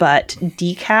 but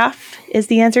decaf is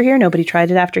the answer here. Nobody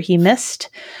tried it after he missed.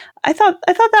 I thought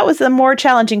that was a more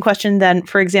challenging question than,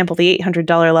 for example, the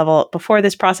 $800 level. Before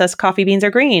this process, coffee beans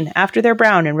are green. After they're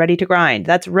brown and ready to grind.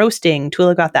 That's roasting.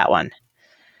 Tula got that one.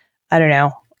 I don't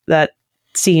know. That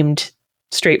seemed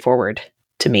straightforward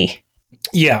to me.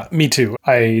 Yeah, me too.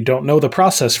 I don't know the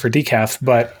process for decaf,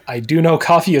 but I do know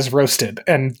coffee is roasted,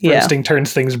 and roasting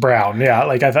turns things brown. Yeah,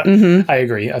 like I thought. I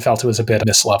agree. I felt it was a bit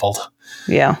misleveled.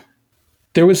 Yeah.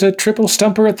 There was a triple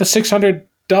stumper at the $600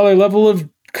 level of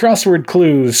crossword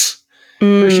clues.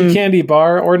 Hershey candy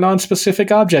bar or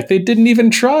non-specific object. They didn't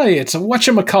even try. It's a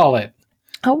whatchamacallit.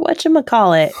 A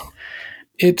whatchamacallit.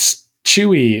 It's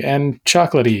chewy and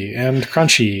chocolatey and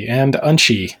crunchy and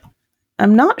unchy.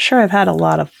 I'm not sure I've had a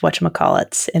lot of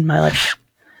whatchamacallits in my life.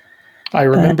 I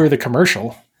remember the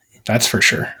commercial. That's for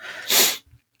sure.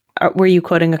 Were you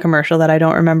quoting a commercial that I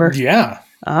don't remember? Yeah.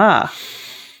 Ah.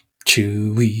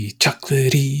 Chewy,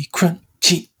 chocolatey,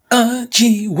 crunchy,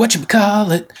 unchy,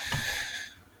 whatchamacallit.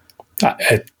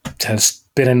 It has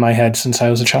been in my head since I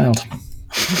was a child.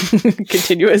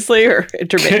 Continuously or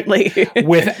intermittently?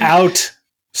 Without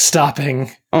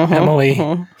stopping, Emily.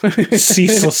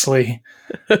 Ceaselessly.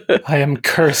 I am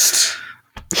cursed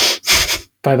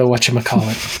by the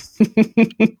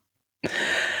whatchamacallit.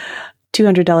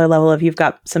 $200 level of You've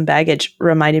Got Some Baggage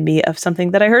reminded me of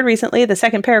something that I heard recently. The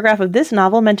second paragraph of this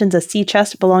novel mentions a sea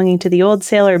chest belonging to the old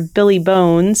sailor Billy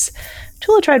Bones.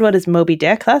 Tula tried what is Moby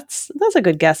Dick. That's a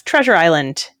good guess. Treasure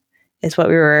Island is what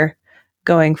we were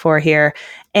going for here.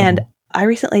 And I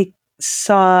recently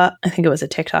saw, I think it was a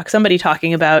TikTok, somebody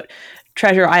talking about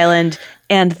Treasure Island,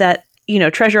 and that,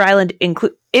 Treasure Island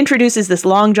introduces this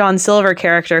Long John Silver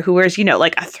character who wears,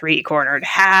 like a 3-cornered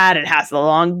hat and has the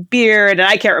long beard, and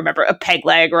I can't remember, a peg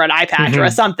leg or an eye patch or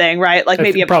a something, right? Like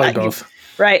maybe probably both.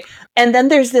 Right. And then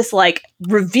there's this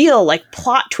reveal,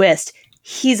 plot twist.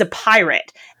 He's a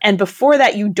pirate. And before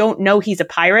that, you don't know he's a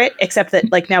pirate, except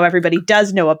that now everybody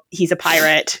does know he's a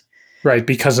pirate. Right.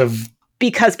 Because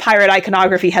pirate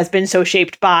iconography has been so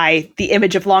shaped by the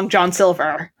image of Long John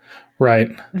Silver. Right.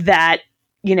 That,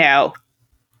 now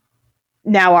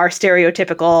our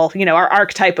stereotypical, our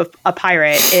archetype of a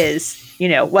pirate is,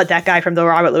 what that guy from the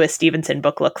Robert Louis Stevenson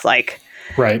book looks like.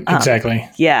 Right. Exactly.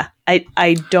 Yeah.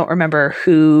 I don't remember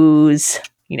who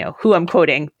I'm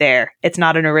quoting there. It's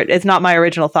not it's not my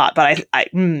original thought, but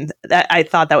I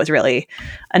thought that was really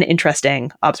an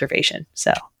interesting observation.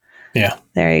 So yeah,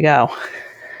 there you go.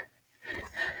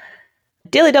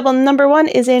 Daily Double number 1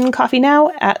 is in Coffee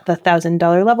Now at the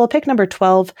 $1,000 level. Pick number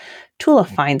 12. Tula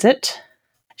finds it.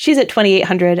 She's at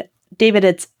 2,800. David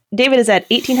is at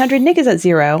 1,800. Nick is at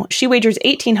 0. She wagers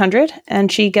 1,800,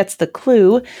 and she gets the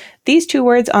clue. These 2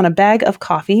 words on a bag of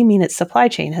coffee mean its supply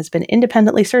chain has been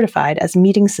independently certified as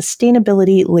meeting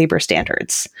sustainability labor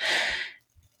standards.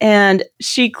 And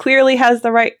she clearly has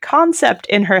the right concept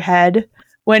in her head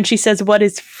when she says, what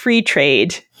is free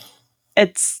trade?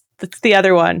 It's the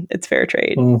other one. It's fair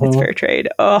trade. It's fair trade.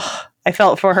 Oh, I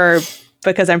felt for her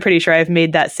because I'm pretty sure I've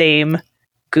made that same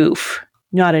goof.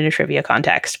 Not in a trivia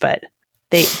context, but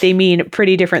they mean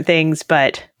pretty different things,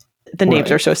 but the names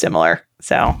are so similar.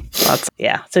 So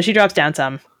So she drops down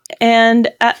some. And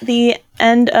at the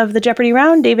end of the Jeopardy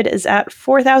round, David is at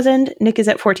 4,000, Nick is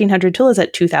at 1,400, Tula is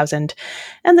at 2,000.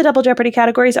 And the double Jeopardy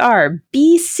categories are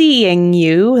BCing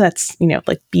you. That's,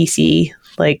 BC,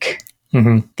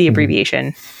 the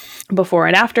abbreviation. Before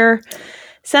and after.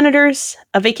 Senators,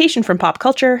 a vacation from pop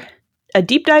culture, a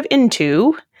deep dive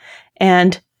into,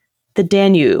 and the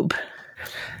Danube.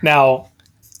 Now,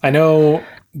 I know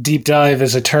deep dive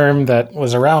is a term that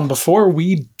was around before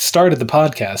we started the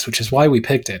podcast, which is why we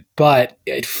picked it, but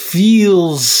it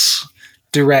feels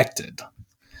directed.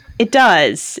 It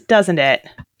does, doesn't it?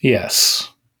 Yes.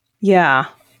 Yeah.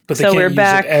 But they can't use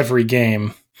it every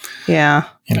game. Yeah.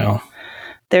 You know.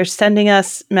 They're sending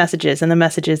us messages, and the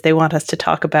messages they want us to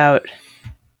talk about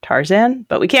Tarzan,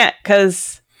 but we can't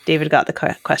because David got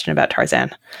the question about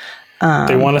Tarzan.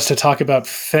 They want us to talk about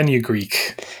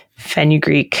fenugreek.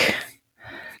 Fenugreek.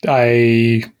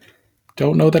 I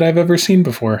don't know that I've ever seen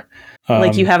before.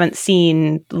 Like you haven't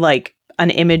seen like an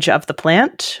image of the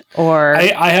plant, or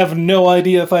I have no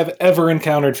idea if I've ever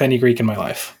encountered fenugreek in my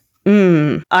life.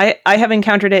 I have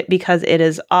encountered it because it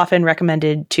is often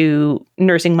recommended to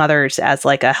nursing mothers as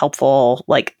like a helpful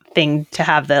like thing to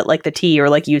have the tea, or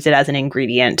like use it as an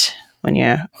ingredient when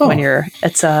you're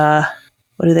it's a,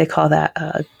 what do they call that?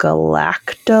 A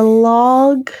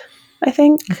galactolog, I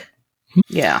think.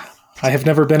 Yeah. I have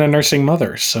never been a nursing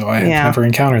mother, so I have never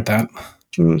encountered that.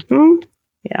 Mm-hmm.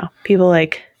 Yeah. People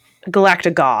like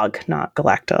Galactagog, not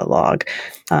Galactolog.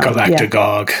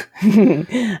 Galactagog.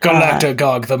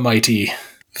 Galactagog, the mighty,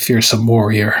 fearsome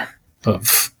warrior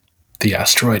of the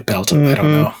asteroid belt. I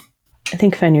don't know. I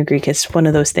think fenugreek is one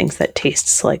of those things that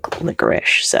tastes like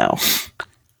licorice, so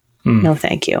no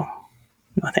thank you.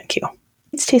 No thank you.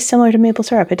 It tastes similar to maple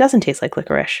syrup. It doesn't taste like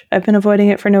licorice. I've been avoiding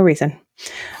it for no reason.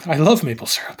 I love maple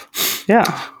syrup.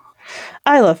 Yeah.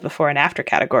 I love before and after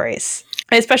categories.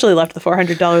 I especially loved the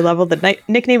 $400 level. The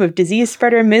nickname of disease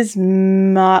spreader Ms.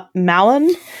 Mallon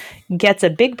gets a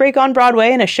big break on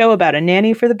Broadway in a show about a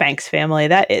nanny for the Banks family.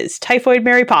 That is Typhoid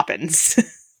Mary Poppins.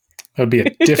 That would be a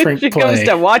different she play. She comes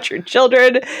to watch her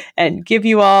children and give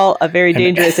you all a very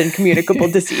dangerous and communicable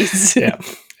disease. Yeah.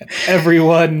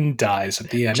 Everyone dies at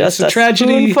the end. Just it's a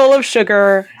tragedy. Spoonful of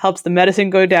sugar helps the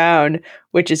medicine go down,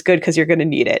 which is good because you're going to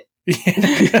need it.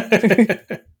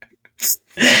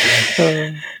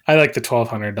 I like the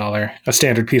 $1,200. A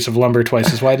standard piece of lumber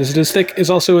twice as wide as it is thick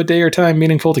is also a day or time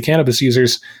meaningful to cannabis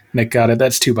users. Nick got it.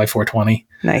 That's 2 by 420.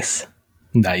 Nice.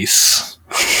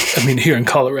 I mean, here in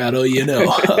Colorado, you know.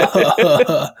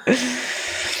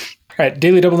 All right,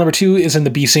 Daily Double number 2 is in the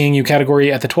Be Seeing You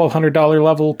category at the $1,200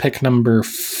 level. Pick number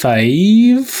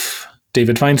 5.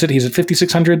 David finds it. He's at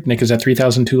 $5,600. Nick is at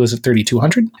 $3,000. Tula is at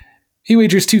 $3,200. He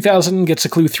wagers $2,000, gets a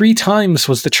clue 3 times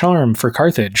was the charm for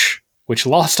Carthage, which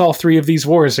lost all 3 of these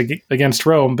wars against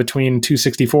Rome between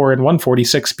 264 and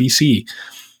 146 BC.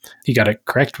 He got it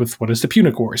correct with what is the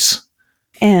Punic Wars.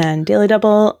 And Daily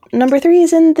Double number 3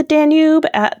 is in the Danube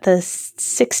at the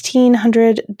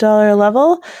 $1,600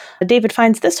 level. David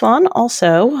finds this one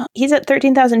also. He's at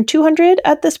 $13,200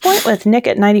 at this point, with Nick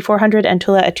at $9,400 and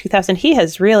Tula at $2,000. He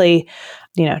has really,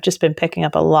 just been picking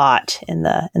up a lot in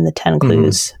the 10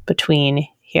 clues between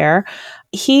here.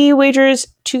 He wagers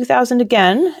 $2,000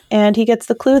 again, and he gets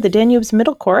the clue: the Danube's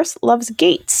middle course loves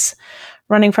gates,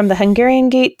 running from the Hungarian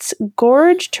Gates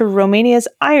Gorge to Romania's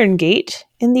Iron Gate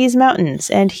in these mountains.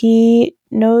 And he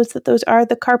knows that those are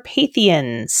the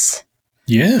Carpathians.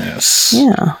 Yes.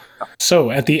 Yeah. So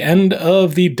at the end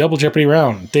of the Double Jeopardy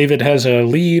round, David has a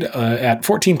lead at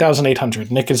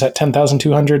 14,800. Nick is at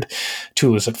 10,200.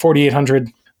 Tula is at 4,800.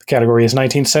 The category is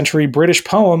 19th century British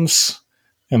poems.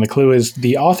 And the clue is: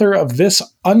 the author of this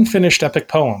unfinished epic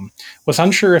poem was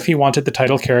unsure if he wanted the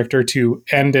title character to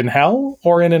end in hell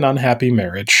or in an unhappy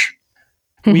marriage.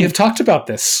 We have talked about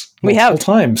this multiple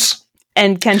times.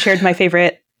 And Ken shared my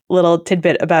favorite little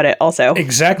tidbit about it also.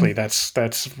 Exactly.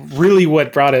 That's really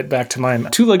what brought it back to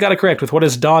mind. Tula got it correct with what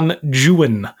is Don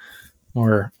Juan,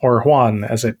 or Juan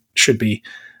as it should be.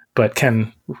 But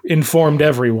Ken informed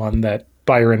everyone that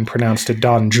Byron pronounced it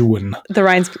Don Juan.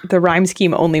 The rhyme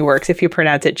scheme only works if you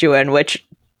pronounce it Juan, which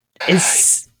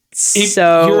is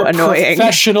so annoying. You're a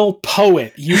professional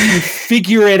poet. You can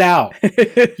figure it out.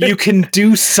 You can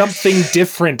do something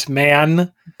different,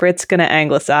 man. Brit's gonna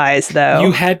anglicize, though.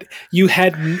 You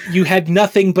had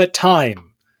nothing but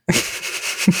time.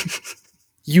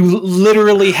 You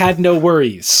literally had no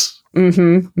worries.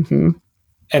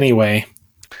 Anyway,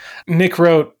 Nick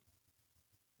wrote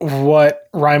what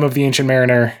rhyme of the Ancient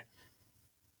Mariner?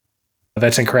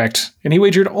 That's incorrect. And he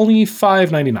wagered only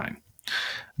 $5.99,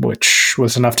 which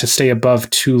was enough to stay above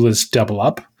Tula's double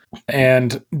up.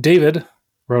 And David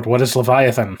wrote what is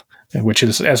Leviathan? Which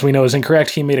is, as we know, is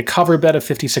incorrect. He made a cover bet of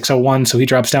 56.01, so he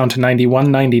drops down to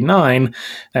 91.99.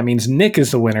 That means Nick is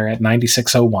the winner at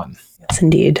 96.01. Yes,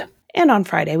 indeed. And on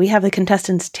Friday, we have the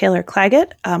contestants Taylor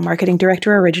Claggett, a marketing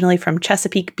director originally from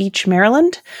Chesapeake Beach,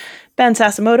 Maryland, Ben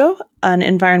Sasimoto, an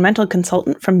environmental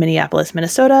consultant from Minneapolis,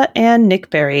 Minnesota, and Nick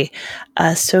Berry,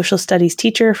 a social studies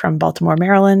teacher from Baltimore,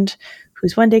 Maryland,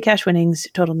 whose one-day cash winnings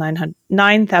total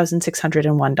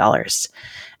 $9,601.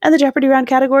 And the Jeopardy round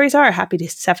categories are Happy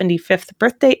 75th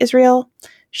Birthday, Israel,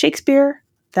 Shakespeare,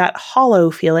 That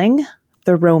Hollow Feeling,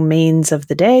 The Romains of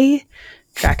the Day,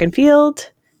 Track and Field,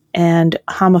 and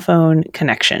Homophone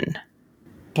Connection.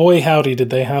 Boy, howdy, did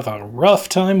they have a rough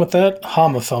time with that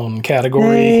homophone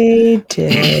category. They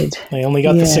did. They only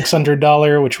got the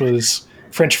 $600, which was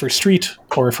French for street,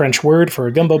 or a French word for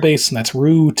a gumbo base, and that's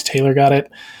root. Taylor got it.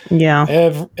 Yeah.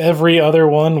 Every other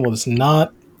one was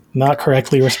not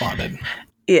correctly responded.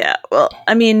 Yeah, well,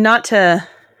 I mean, not to,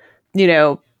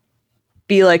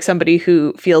 be like somebody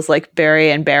who feels like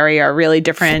Barry and Barry are really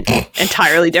different,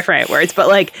 entirely different words, but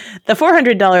like the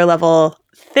 $400 level,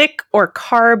 thick or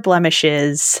car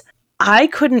blemishes, I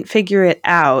couldn't figure it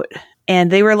out.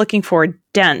 And they were looking for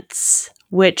dense,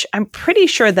 which I'm pretty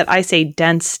sure that I say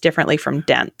dense differently from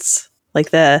dense. Like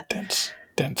the...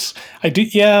 Dense. I do,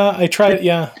 yeah, I try it,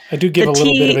 yeah. I do give a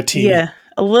little bit of a T. Yeah,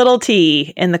 a little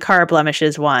T in the car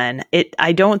blemishes one.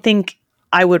 I don't think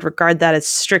I would regard that as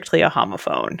strictly a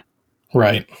homophone.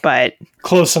 Right. But...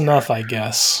 close enough, I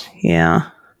guess. Yeah.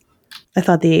 I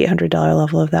thought the $800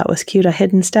 level of that was cute. A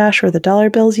hidden stash or the dollar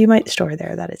bills you might store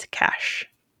there. That is cash.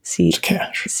 It's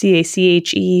cash.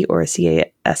 C-A-C-H-E or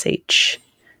C-A-S-H.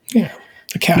 Yeah.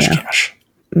 The cash.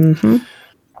 Mm-hmm.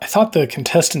 I thought the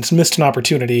contestants missed an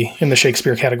opportunity in the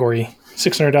Shakespeare category.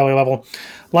 $600 level.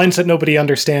 Lines that nobody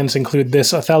understands include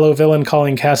this Othello villain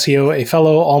calling Cassio a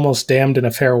fellow almost damned in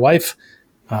a fair wife.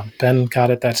 Ben got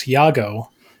it. That's Iago.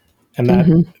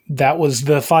 And that was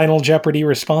the final Jeopardy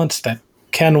response that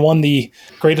Ken won the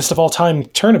greatest of all time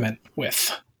tournament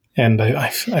with. And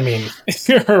I mean, if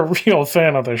you're a real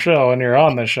fan of the show and you're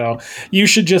on the show, you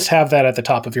should just have that at the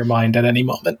top of your mind at any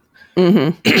moment.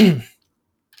 Mm-hmm.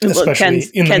 Especially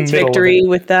in the Ken's middle victory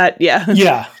with that. Yeah.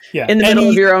 Yeah. In the middle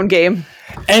of your own game.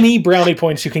 Any brownie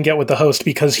points you can get with the host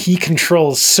because he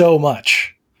controls so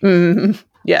much. Mm-hmm.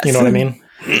 Yes. You know what I mean?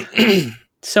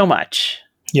 So much.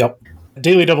 Yep.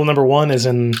 Daily Double number 1 is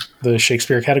in the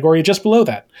Shakespeare category just below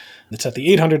that. It's at the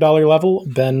 $800 level.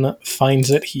 Ben finds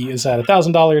it. He is at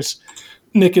 $1,000.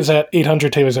 Nick is at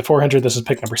 $800. Taylor's at $400. This is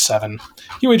pick number 7.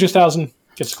 He wagers $1,000.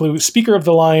 Gets a clue. Speaker of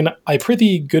the line, I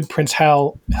prithee, good Prince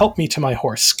Hal, help me to my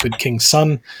horse, good King's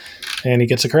son. And he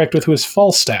gets it correct with his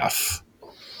Falstaff.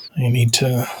 I need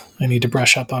to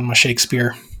brush up on my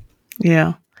Shakespeare.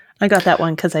 Yeah. I got that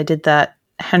one because I did that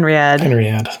Henriade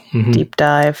Mm-hmm. deep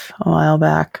dive a while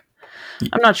back.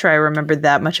 I'm not sure I remembered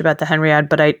that much about the Henriade,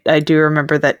 but I do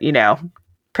remember that,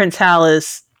 Prince Hal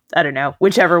is, I don't know,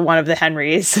 whichever one of the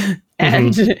Henrys.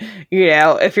 And,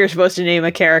 if you're supposed to name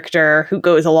a character who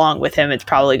goes along with him, it's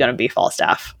probably going to be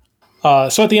Falstaff.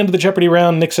 So at the end of the Jeopardy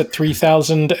round, Nick's at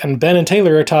 $3,000, and Ben and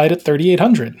Taylor are tied at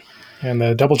 $3,800. And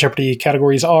the Double Jeopardy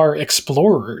categories are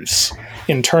Explorers,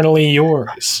 Internally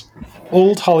Yours,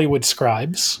 Old Hollywood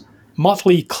Scribes,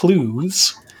 Motley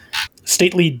Clues,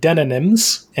 Stately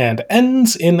Denonyms, and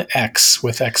Ends in X,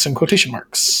 with X in quotation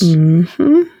marks.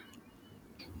 Mm-hmm.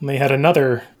 And they had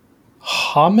another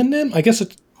homonym? I guess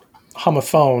it's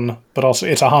homophone, but also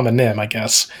it's a homonym, I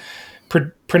guess.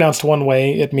 Pronounced one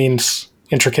way, it means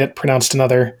intricate. Pronounced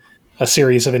another, a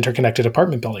series of interconnected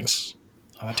apartment buildings.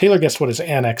 Taylor guessed what is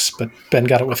annex, but Ben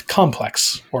got it with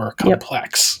complex or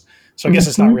complex. Yep. So I guess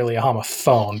it's not really a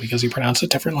homophone because you pronounce it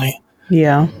differently.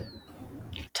 Yeah.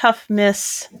 Tough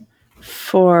miss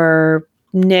for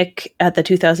Nick at the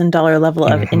 $2,000 level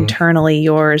of Internally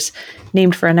Yours,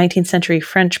 named for a 19th century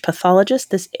French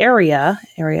pathologist. This area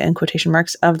in quotation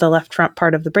marks, of the left front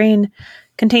part of the brain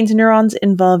contains neurons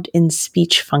involved in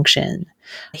speech function.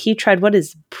 He tried what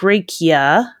is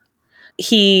brachia.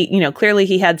 He, clearly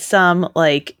he had some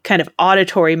kind of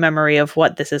auditory memory of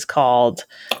what this is called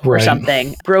or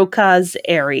something. Broca's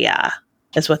area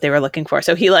is what they were looking for.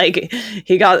 So he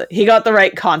got the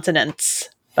right consonants,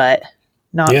 but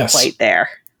not quite there.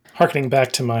 Harkening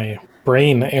back to my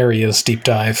brain areas deep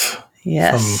dive.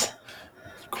 Yes.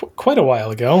 From quite a while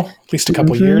ago, at least a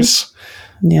couple years.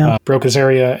 Yeah. Broca's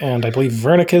area and I believe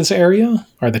Wernicke's area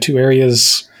are the two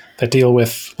areas that deal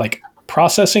with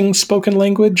processing spoken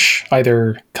language,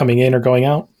 either coming in or going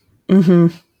out.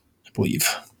 Mm-hmm. I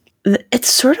believe. It's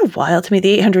sort of wild to me.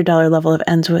 The $800 level of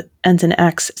ends in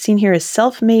X, seen here is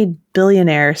self-made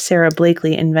billionaire Sarah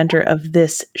Blakely, inventor of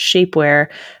this shapewear.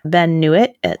 Ben knew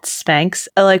it at Spanx.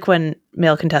 I like when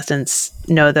male contestants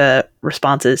know the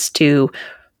responses to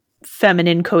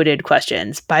feminine coded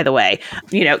questions, by the way,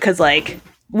 because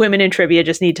women in trivia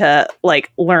just need to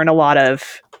learn a lot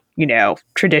of,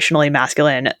 traditionally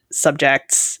masculine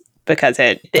subjects because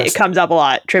it comes up a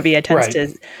lot. Trivia tends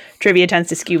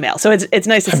to skew male. So it's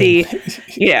nice to see,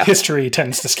 history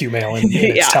tends to skew male in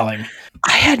its telling.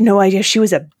 I had no idea she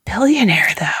was a billionaire,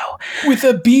 though. With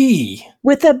a B.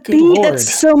 With a Good B, Lord.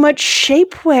 that's so much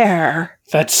shapewear.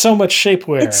 That's so much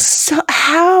shapewear. It's so,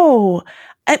 how?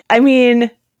 I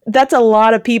mean, that's a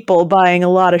lot of people buying a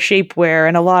lot of shapewear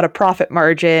and a lot of profit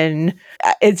margin.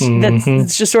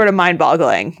 It's just sort of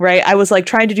mind-boggling, right? I was like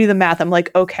trying to do the math. I'm like,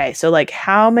 okay, so like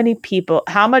how many people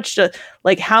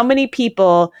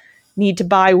need to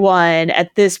buy one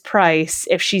at this price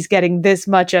if she's getting this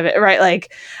much of it, right?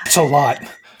 Like, it's a lot.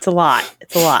 It's a lot.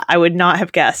 It's a lot. I would not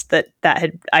have guessed that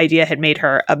idea had made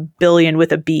her $1 billion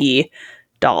with a B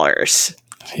dollars.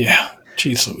 Yeah.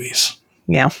 Jeez Louise.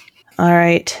 Yeah. All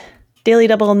right. Daily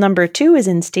Double number 2 is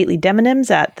in Stately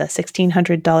Demonyms at the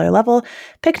 $1,600 level.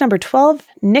 Pick number 12,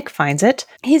 Nick finds it.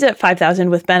 He's at 5,000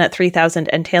 with Ben at 3,000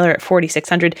 and Taylor at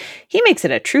 4,600. He makes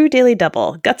it a true Daily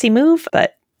Double. Gutsy move,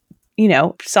 but,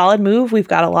 solid move. We've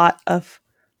got a lot of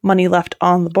money left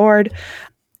on the board.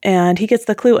 And he gets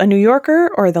the clue, a New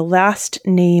Yorker or the last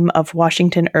name of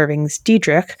Washington Irving's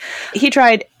Diedrich. He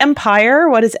tried Empire.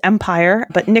 What is Empire?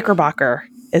 But Knickerbocker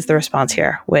is the response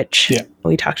here, which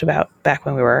we talked about back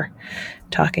when we were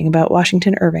talking about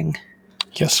Washington Irving.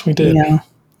 Yes, we did. Yeah.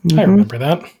 Mm-hmm. I remember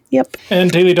that. Yep.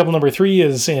 And Daily Double number 3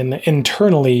 is in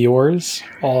Internally Yours,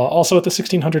 also at the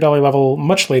 $1,600 level.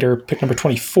 Much later, pick number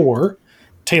 24.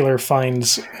 Taylor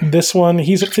finds this one.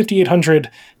 He's at 5,800.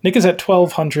 Nick is at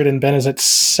 1,200, and Ben is at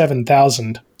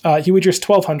 7,000. He wagers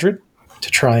 1,200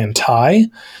 to try and tie.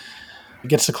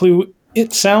 Gets the clue.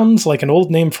 It sounds like an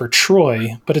old name for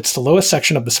Troy, but it's the lowest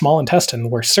section of the small intestine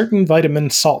where certain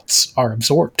vitamin salts are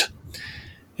absorbed.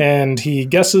 And he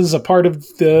guesses a part of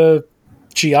the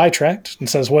GI tract and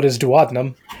says, what is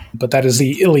duodenum? But that is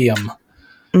the ileum,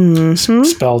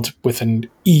 spelled with an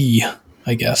E,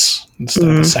 I guess, instead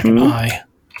of a second I.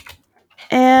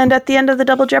 And at the end of the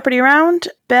Double Jeopardy round,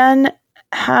 Ben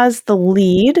has the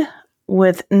lead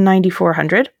with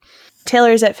 9,400.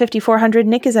 Taylor's at 5,400.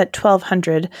 Nick is at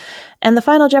 1,200. And the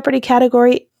final Jeopardy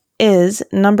category is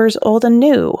numbers old and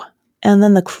new. And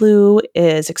then the clue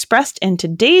is expressed in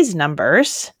today's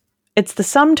numbers. It's the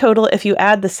sum total if you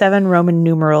add the 7 Roman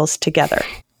numerals together.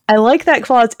 I like that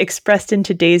clause, expressed in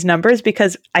today's numbers,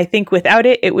 because I think without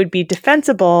it, it would be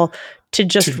defensible to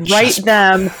just write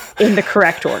them in the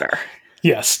correct order.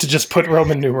 Yes, to just put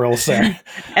Roman numerals there.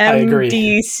 I agree.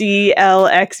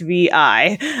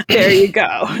 MDCLXVI. There you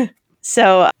go.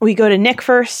 So we go to Nick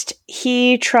first.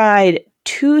 He tried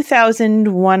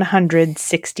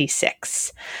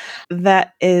 2,166.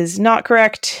 That is not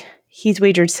correct. He's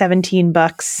wagered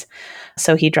 $17,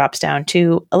 so he drops down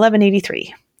to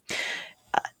 1,183.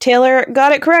 Taylor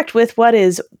got it correct with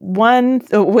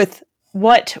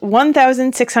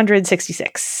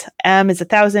 1,666. M is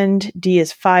 1,000, D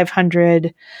is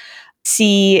 500,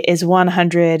 C is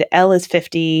 100, L is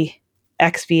 50,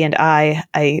 X, V, and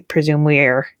I presume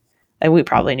we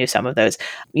probably knew some of those.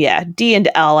 Yeah, D and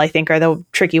L, I think, are the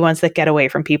tricky ones that get away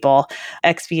from people.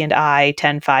 X, V, and I,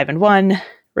 10, 5, and 1,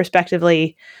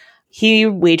 respectively. He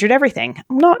wagered everything.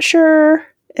 I'm not sure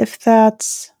if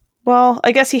that's... Well,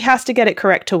 I guess he has to get it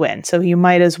correct to win, so you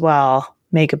might as well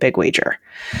make a big wager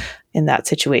in that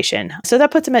situation. So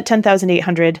that puts him at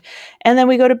 10,800. And then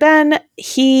we go to Ben.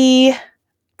 He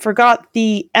forgot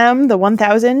the M, the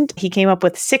 1,000. He came up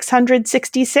with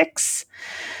 666.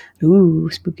 Ooh,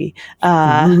 spooky.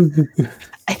 I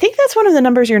think that's one of the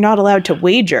numbers you're not allowed to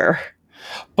wager.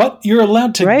 But you're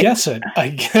allowed to guess it,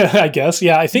 I guess.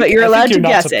 Yeah, I think. But you're allowed to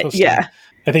guess it, yeah.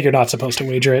 I think you're not supposed to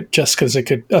wager it just because it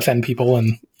could offend people.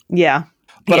 And yeah.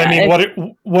 But yeah, I mean,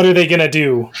 what are they going to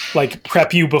do? Like,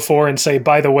 prep you before and say,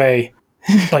 by the way,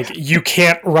 like, you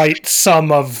can't write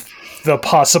some of the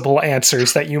possible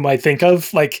answers that you might think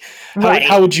of? Like,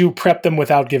 how would you prep them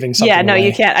without giving something away?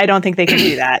 You can't. I don't think they can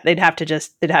do that. They'd have to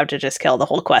just kill the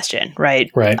whole question, right?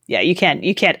 Right. Yeah, you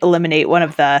can't eliminate one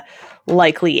of the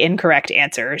likely incorrect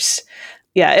answers.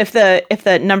 Yeah, if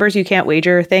the numbers you can't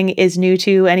wager thing is new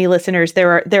to any listeners,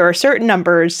 there are certain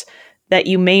numbers that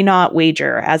you may not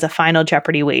wager as a final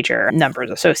Jeopardy wager.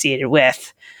 Numbers associated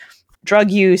with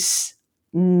drug use,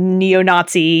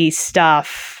 neo-Nazi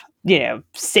stuff,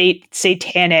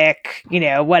 satanic,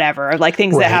 whatever, like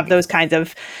things that have those kinds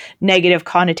of negative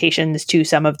connotations to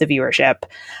some of the viewership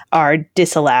are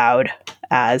disallowed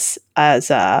as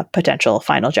potential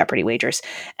final Jeopardy wagers.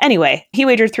 Anyway, he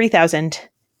wagered 3,000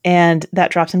 and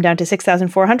that drops him down to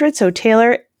 6,400. So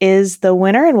Taylor is the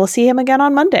winner and we'll see him again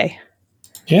on Monday.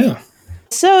 Yeah.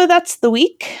 So that's the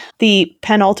week, the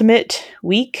penultimate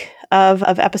week of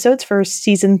episodes for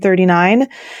season 39.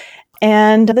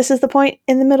 And this is the point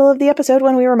in the middle of the episode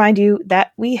when we remind you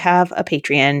that we have a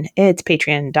Patreon. It's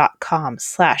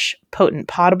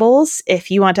patreon.com/potentpotables.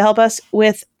 If you want to help us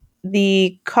with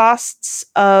the costs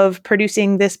of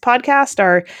producing this podcast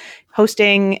are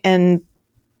hosting and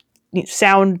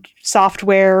sound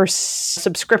software,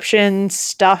 subscription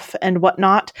stuff, and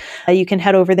whatnot. You can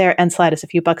head over there and slide us a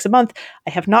few bucks a month. I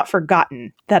have not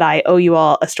forgotten that I owe you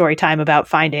all a story time about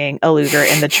finding a looter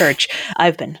in the church.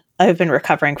 I've been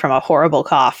recovering from a horrible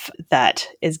cough that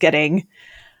is getting,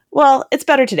 well, it's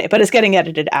better today, but it's getting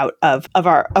edited out of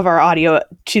our audio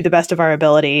to the best of our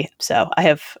ability. So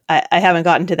I haven't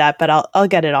gotten to that, but I'll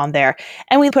get it on there.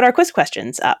 And we put our quiz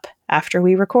questions up after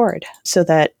we record so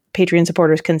that Patreon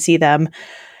supporters can see them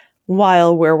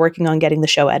while we're working on getting the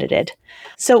show edited.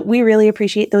 So we really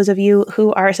appreciate those of you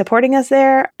who are supporting us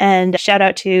there. And shout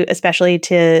out especially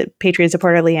to Patreon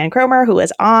supporter Leanne Cromer, who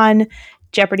was on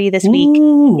Jeopardy this week.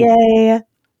 Ooh. Yay.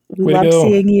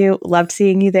 Loved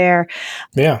seeing you there.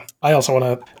 Yeah. I also want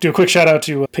to do a quick shout out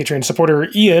to Patreon supporter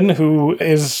Ian, who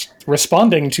is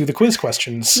responding to the quiz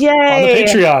questions on the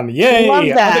Patreon. Yay! Love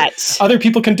that. Other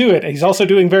people can do it. He's also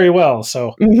doing very well.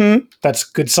 So that's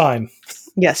a good sign.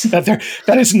 Yes.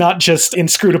 That is not just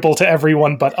inscrutable to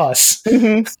everyone but us.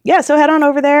 Yeah. So head on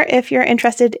over there if you're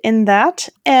interested in that.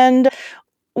 And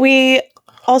we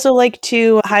also like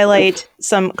to highlight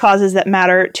some causes that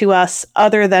matter to us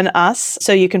other than us.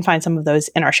 So you can find some of those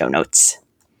in our show notes.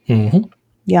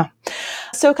 Yeah.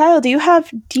 So Kyle, do you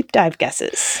have deep dive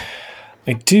guesses?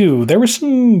 I do. There were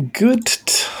some good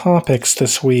topics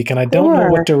this week, and I don't know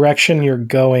what direction you're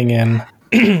going in.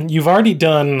 You've already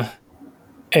done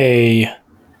a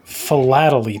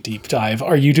philately deep dive.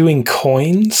 Are you doing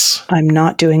coins? I'm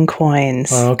not doing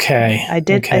coins. Okay. I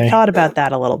did. Okay. I thought about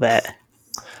that a little bit.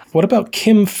 What about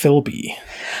Kim Philby?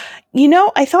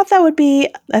 I thought that would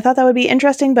be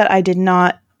interesting, but I did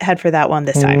not head for that one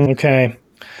this time. Okay.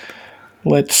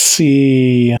 Let's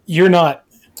see. You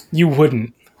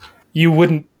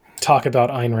wouldn't talk about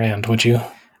Ayn Rand, would you?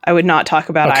 I would not talk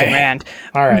about Ayn Rand.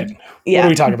 All right. Yeah. What are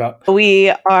we talking about?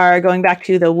 We are going back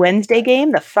to the Wednesday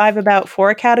game, the 5 about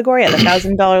 4 category at the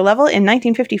 $1,000 level. In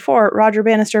 1954, Roger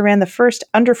Bannister ran the first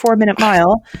under 4-minute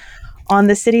mile on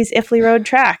the city's Iffley Road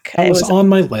track. It was on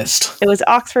my list. It was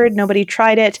Oxford. Nobody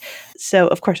tried it. So,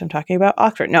 of course, I'm talking about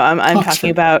Oxford. No, I'm talking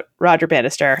about Roger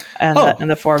Bannister and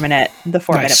the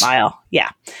 4-minute mile. Yeah.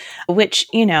 Which,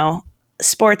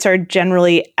 sports are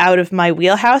generally out of my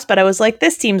wheelhouse, but I was like,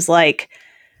 this seems like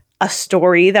a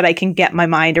story that I can get my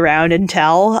mind around and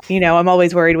tell. I'm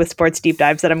always worried with sports deep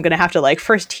dives that I'm going to have to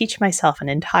first teach myself an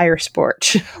entire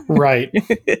sport. Right.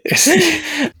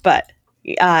 But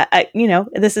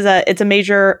it's a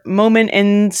major moment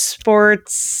in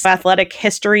sports athletic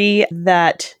history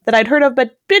that I'd heard of,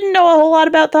 but didn't know a whole lot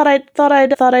about. Thought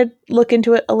I'd look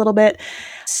into it a little bit.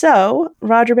 So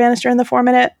Roger Bannister and the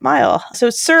 4-minute mile. So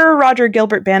Sir Roger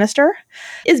Gilbert Bannister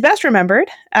is best remembered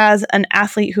as an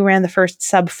athlete who ran the first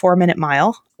sub 4-minute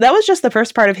mile. That was just the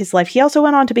first part of his life. He also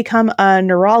went on to become a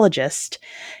neurologist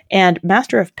and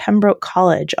master of Pembroke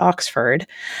College, Oxford.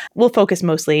 We'll focus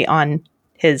mostly on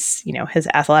his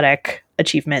athletic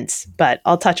achievements, but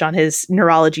I'll touch on his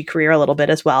neurology career a little bit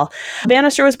as well.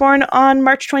 Bannister was born on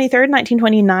March 23rd,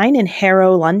 1929 in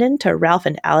Harrow, London, to Ralph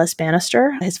and Alice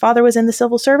Bannister. His father was in the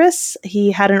civil service.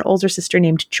 He had an older sister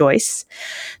named Joyce.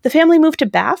 The family moved to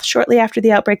Bath shortly after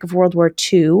the outbreak of World War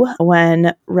II,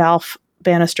 when Ralph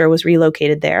Bannister was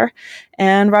relocated there,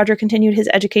 and Roger continued his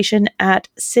education at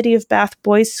City of Bath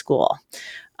Boys' School.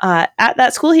 At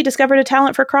that school, he discovered a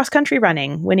talent for cross-country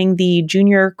running, winning the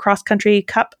Junior Cross Country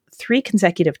Cup 3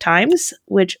 consecutive times,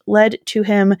 which led to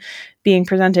him being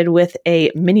presented with a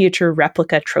miniature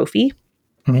replica trophy.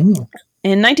 In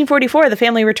 1944, the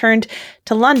family returned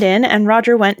to London, and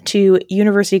Roger went to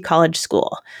University College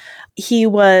School. He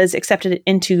was accepted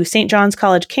into St. John's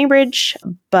College, Cambridge,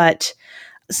 but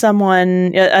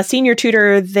a senior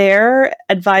tutor there,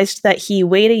 advised that he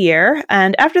wait a year.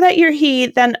 And after that year, he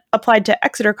then applied to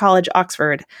Exeter College,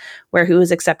 Oxford, where he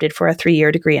was accepted for a 3-year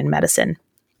degree in medicine.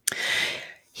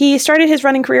 He started his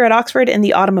running career at Oxford in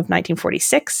the autumn of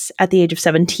 1946 at the age of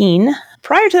 17.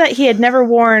 Prior to that, he had never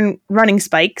worn running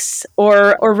spikes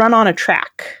or run on a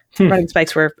track. Running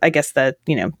spikes were, I guess, the,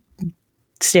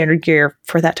 standard gear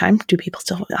for that time. Do people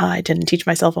still? I didn't teach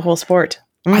myself a whole sport.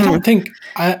 I don't think...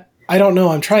 I don't know.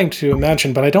 I'm trying to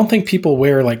imagine, but I don't think people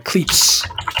wear cleats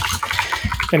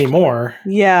anymore.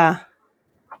 Yeah.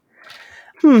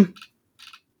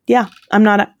 Yeah, I'm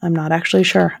not actually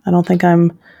sure. I don't think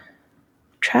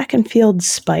track and field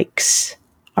spikes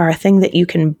are a thing that you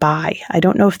can buy. I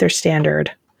don't know if they're standard.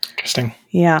 Interesting.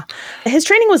 Yeah. His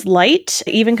training was light,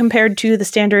 even compared to the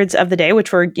standards of the day,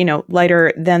 which were,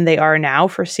 lighter than they are now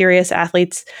for serious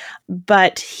athletes.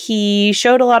 But he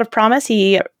showed a lot of promise.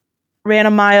 He ran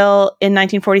a mile in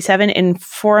 1947 in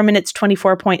 4 minutes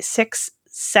 24.6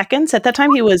 seconds. At that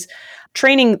time, he was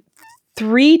training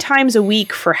 3 times a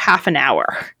week for half an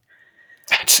hour.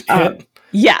 That's it?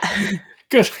 Yeah.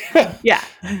 Good. Yeah.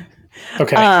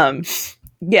 Okay.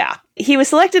 Yeah. He was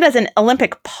selected as an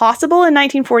Olympic possible in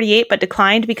 1948, but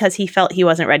declined because he felt he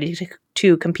wasn't ready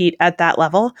to compete at that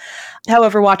level.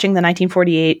 However, watching the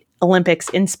 1948 Olympics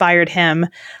inspired him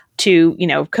to,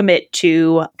 commit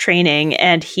to training,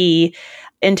 and he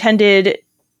intended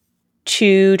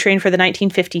to train for the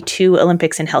 1952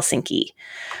 Olympics in Helsinki.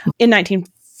 In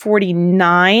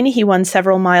 1949, he won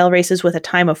several mile races with a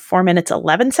time of 4 minutes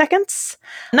 11 seconds.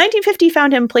 1950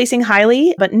 found him placing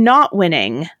highly, but not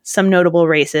winning some notable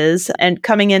races, and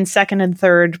coming in second and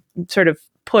third sort of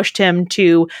pushed him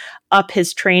to up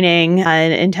his training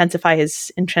and intensify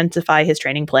his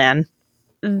training plan.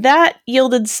 That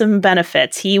yielded some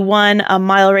benefits. He won a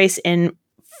mile race in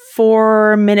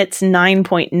 4 minutes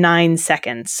 9.9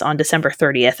 seconds on December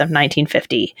 30th of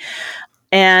 1950.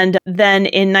 And then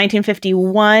in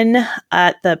 1951,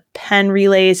 at the Penn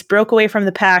Relays, broke away from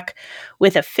the pack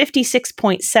with a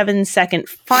 56.7 second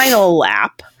final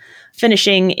lap,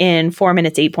 finishing in 4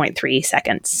 minutes 8.3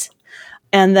 seconds.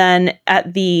 And then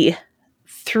at the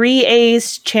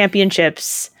 3A's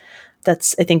Championships,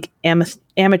 that's, I think,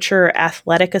 Amateur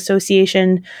Athletic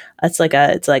Association. It's like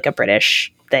a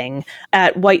British thing.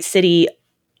 At White City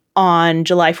on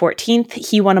July 14th,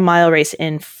 he won a mile race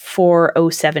in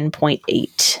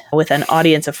 4:07.8 with an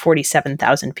audience of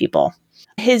 47,000 people.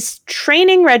 His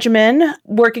training regimen,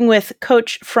 working with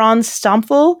coach Franz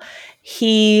Stampfel,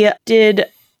 he did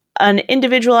an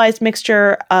individualized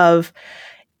mixture of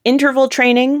interval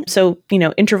training. So,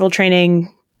 interval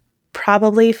training,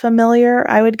 probably familiar,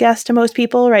 I would guess, to most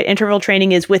people, right? Interval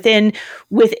training is within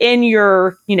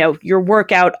your, your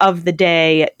workout of the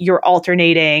day, you're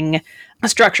alternating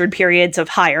structured periods of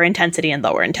higher intensity and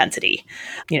lower intensity,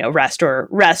 rest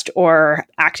or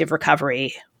active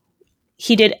recovery.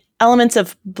 He did elements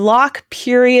of block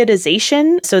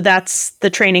periodization. So that's the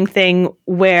training thing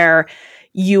where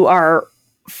you are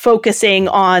focusing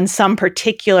on some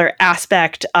particular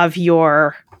aspect of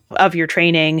your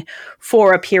training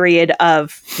for a period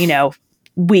of,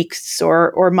 weeks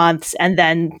or months, and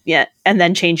then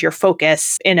change your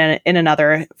focus in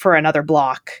another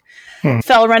block.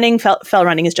 Fell running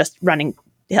is just running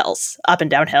hills, up and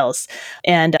down hills,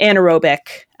 and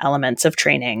anaerobic elements of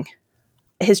training.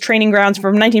 His training grounds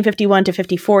from 1951 to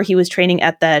 54, he was training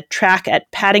at the track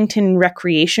at Paddington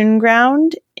Recreation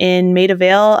Ground in Maida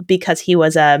Vale because he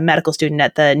was a medical student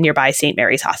at the nearby St.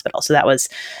 Mary's Hospital. So that was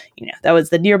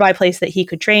the nearby place that he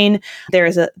could train.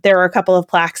 There are a couple of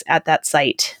plaques at that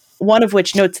site, one of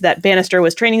which notes that Bannister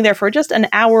was training there for just an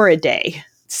hour a day.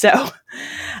 So,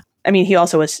 I mean, he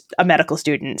also was a medical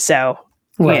student, so,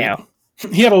 right.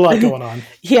 He had a lot going on.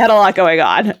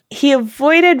 He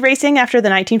avoided racing after the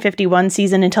 1951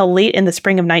 season until late in the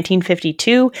spring of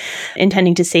 1952,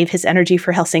 intending to save his energy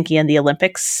for Helsinki and the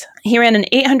Olympics. He ran an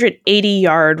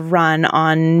 880-yard run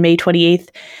on May 28th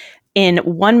in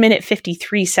 1 minute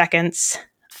 53 seconds,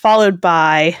 followed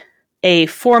by a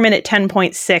 4 minute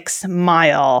 10.6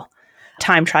 mile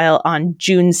time trial on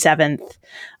June 7th.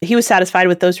 He was satisfied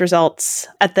with those results.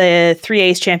 At the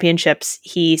 3A's Championships,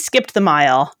 he skipped the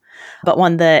mile, but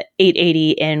won the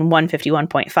 880 in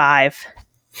 151.5.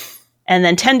 And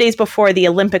then 10 days before the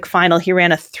Olympic final, he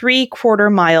ran a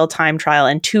 3/4 mile time trial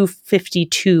in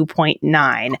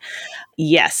 252.9.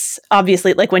 Yes,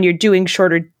 obviously, like when you're doing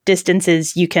shorter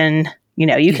distances, you can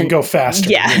go faster.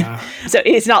 Yeah. So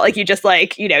it's not like you just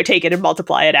take it and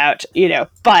multiply it out,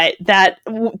 but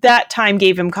that time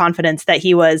gave him confidence that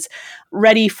he was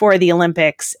ready for the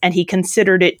Olympics, and he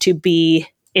considered it to be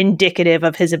indicative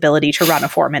of his ability to run a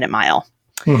 4-minute mile.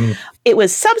 Mm-hmm. It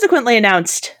was subsequently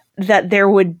announced that there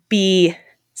would be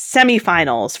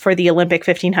semifinals for the Olympic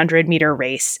 1,500 meter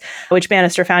race, which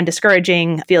Bannister found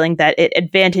discouraging, feeling that it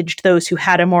advantaged those who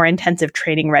had a more intensive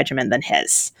training regimen than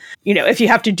his. If you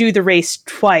have to do the race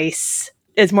twice,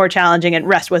 it's more challenging, and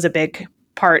rest was a big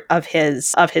part of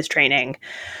his training.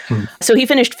 So he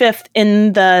finished 5th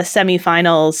in the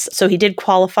semifinals. So he did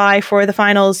qualify for the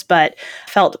finals, but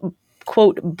felt,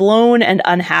 quote, blown and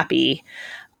unhappy.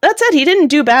 That said, he didn't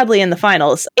do badly in the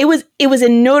finals. It was a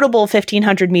notable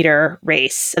 1,500 meter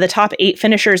race. The top 8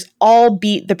 finishers all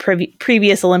beat the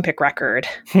previous Olympic record.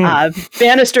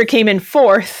 Bannister came in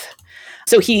 4th,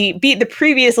 so he beat the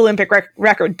previous Olympic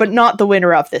record, but not the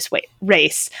winner of this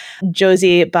race,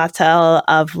 Josie Bartel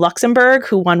of Luxembourg,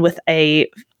 who won with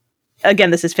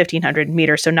again, this is 1,500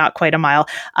 meters, so not quite a mile,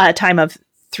 a time of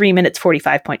 3 minutes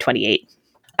 45.28.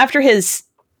 After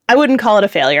I wouldn't call it a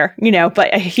failure,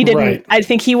 but he didn't. Right. I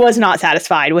think he was not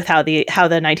satisfied with how the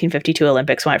 1952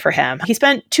 Olympics went for him. He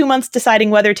spent 2 months deciding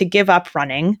whether to give up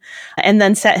running, and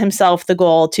then set himself the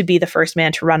goal to be the first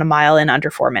man to run a mile in under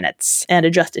 4 minutes, and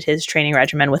adjusted his training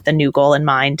regimen with the new goal in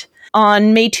mind.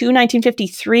 On May 2,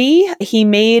 1953, he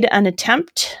made an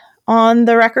attempt on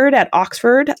the record at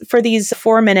Oxford for these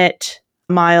 4-minute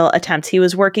mile attempts. He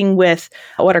was working with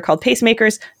what are called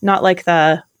pacemakers, not like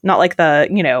the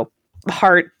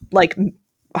heart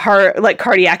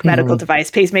cardiac medical device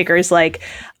pacemakers, like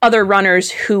other runners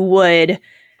who would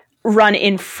run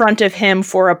in front of him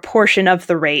for a portion of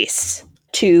the race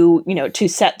to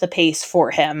set the pace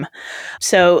for him.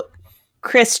 So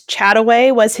Chris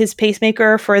Chataway was his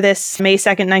pacemaker for this May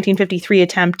 2nd, 1953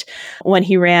 attempt, when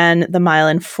he ran the mile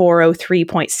in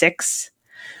 4:03.6.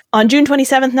 On June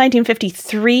 27th,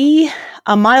 1953,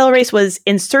 a mile race was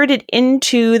inserted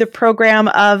into the program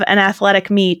of an athletic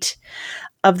meet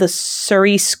of the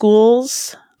Surrey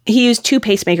schools. He used 2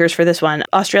 pacemakers for this one.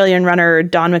 Australian runner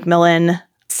Don McMillan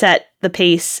set the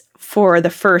pace for the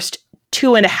first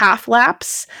 2.5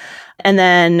 laps. And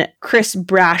then Chris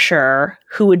Brasher,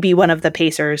 who would be one of the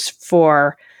pacers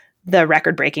for the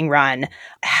record-breaking run,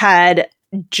 had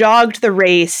jogged the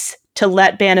race to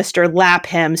let Bannister lap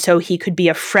him so he could be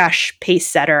a fresh pace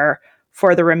setter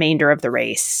for the remainder of the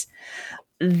race.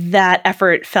 That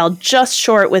effort fell just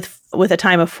short with a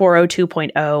time of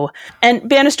 4:02.0. And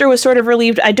Bannister was sort of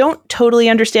relieved. I don't totally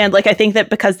understand. I think that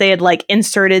because they had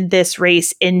inserted this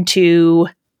race into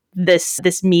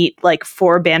this meet,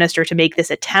 for Bannister to make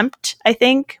this attempt, I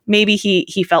think maybe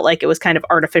he felt like it was kind of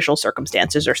artificial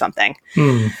circumstances or something.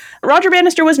 Roger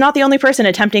Bannister was not the only person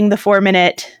attempting the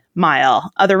 4-minute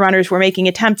mile. Other runners were making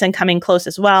attempts and coming close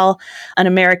as well. An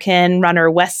American runner,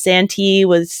 Wes Santee,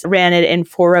 ran it in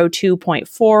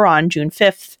 4:02.4 on June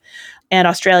 5th, and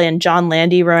Australian John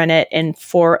Landy ran it in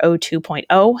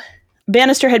 4:02.0.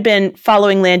 Bannister had been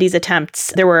following Landy's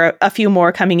attempts. There were a few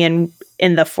more coming in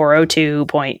the 4:02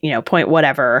 point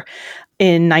whatever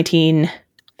in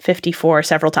 1954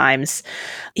 several times.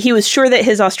 He was sure that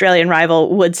his Australian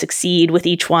rival would succeed with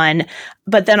each one.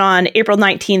 But then on April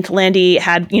 19th, Landy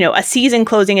had, a season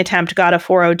closing attempt, got a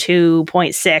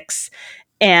 4:02.6.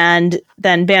 And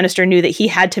then Bannister knew that he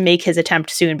had to make his attempt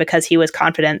soon because he was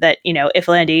confident that, if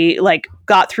Landy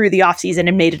got through the offseason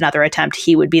and made another attempt,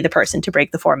 he would be the person to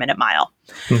break the 4-minute mile.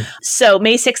 So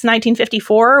May 6th,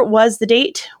 1954 was the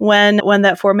date when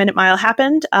that 4-minute mile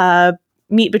happened.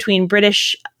 Meet between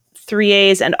British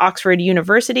 3As and Oxford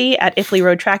University at Iffley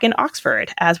Road Track in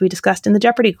Oxford, as we discussed in the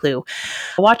Jeopardy clue,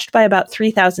 watched by about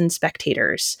 3,000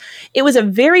 spectators. It was a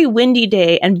very windy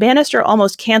day, and Bannister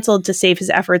almost canceled to save his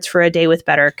efforts for a day with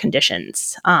better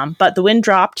conditions. But the wind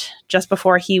dropped just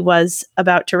before he was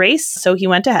about to race, so he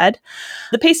went ahead.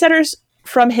 The pace setters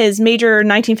from his major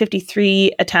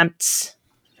 1953 attempts,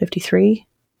 53?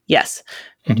 Yes.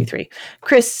 53.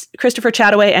 Christopher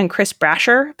Chataway and Chris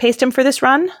Brasher paced him for this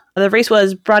run. The race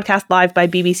was broadcast live by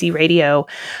BBC Radio,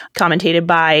 commentated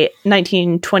by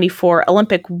 1924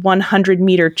 Olympic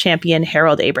 100-meter champion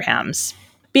Harold Abrahams.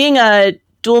 Being a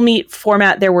dual meet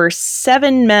format, there were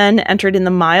 7 men entered in the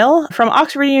mile. From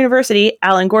Oxford University,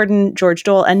 Alan Gordon, George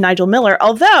Dole, and Nigel Miller,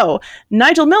 although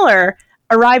Nigel Miller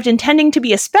arrived intending to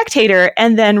be a spectator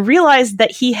and then realized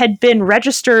that he had been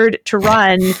registered to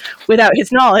run without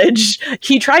his knowledge.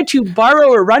 He tried to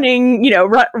borrow a running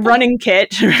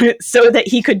kit so that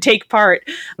he could take part,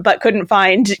 but couldn't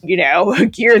find,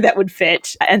 gear that would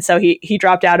fit. And so he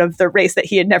dropped out of the race that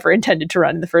he had never intended to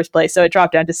run in the first place. So it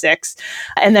dropped down to 6.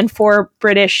 And then 4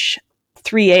 British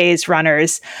 3As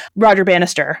runners, Roger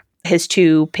Bannister, his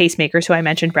 2 pacemakers who I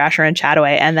mentioned, Brasher and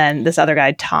Chataway, and then this other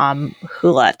guy, Tom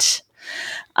Hulett.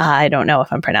 I don't know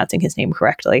if I'm pronouncing his name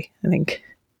correctly. I think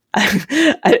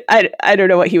I don't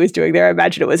know what he was doing there. I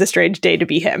imagine it was a strange day to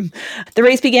be him. The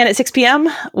race began at 6 p.m.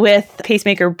 with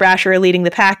pacemaker Brasher leading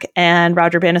the pack and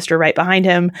Roger Bannister right behind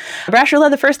him. Brasher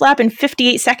led the first lap in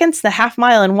 58 seconds, the half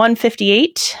mile in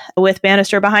 1:58, with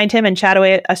Bannister behind him and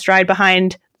Chataway astride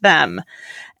behind them.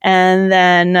 And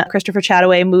then Christopher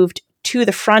Chataway moved to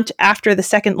the front after the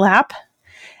second lap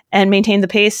and maintained the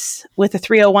pace with a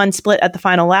 3:01 split at the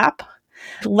final lap.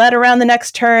 Led around the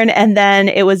next turn, and then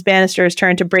it was Bannister's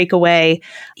turn to break away.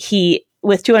 He,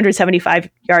 with 275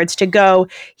 yards to go,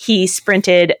 he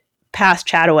sprinted past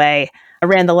Chataway,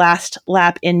 ran the last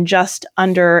lap in just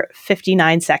under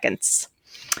 59 seconds.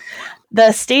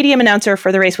 The stadium announcer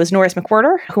for the race was Norris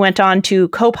McWhirter, who went on to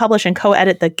co-publish and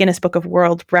co-edit the Guinness Book of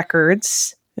World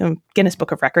Records. Guinness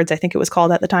Book of Records, I think it was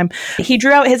called at the time. He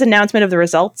drew out his announcement of the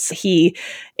results. He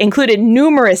included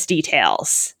numerous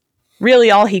details really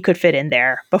all he could fit in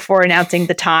there before announcing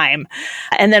the time.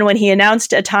 And then when he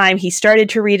announced a time, he started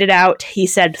to read it out. He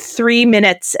said 3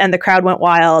 minutes, and the crowd went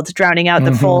wild, drowning out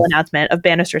the full announcement of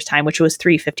Bannister's time, which was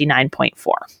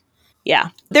 3:59.4. Yeah.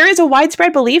 There is a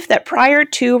widespread belief that prior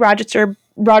to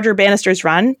Roger Bannister's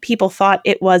run, people thought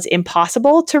it was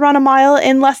impossible to run a mile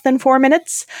in less than 4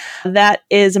 minutes. That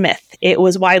is a myth. It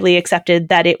was widely accepted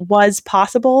that it was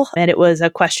possible, and it was a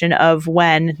question of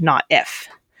when, not if.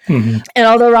 And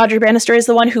although Roger Bannister is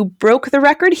the one who broke the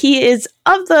record, he is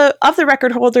of the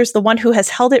record holders the one who has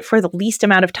held it for the least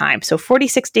amount of time. So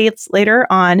 46 days later,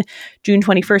 on June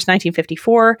 21st,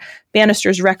 1954,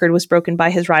 Bannister's record was broken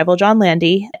by his rival John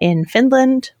Landy in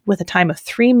Finland with a time of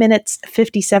 3 minutes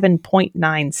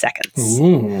 57.9 seconds.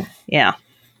 Ooh. Yeah.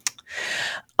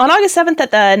 On August 7th,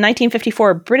 at the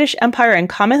 1954 British Empire and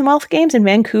Commonwealth Games in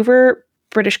Vancouver,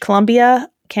 British Columbia,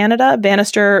 Canada,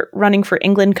 Bannister, running for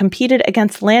England, competed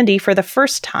against Landy for the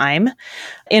first time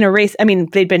in a race. I mean,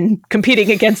 they'd been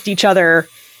competing against each other,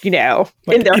 in their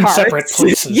hearts. Separate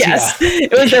places. Yes. Yeah.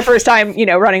 It was their first time,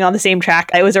 running on the same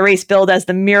track. It was a race billed as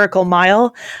the Miracle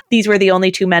Mile. These were the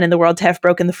only two men in the world to have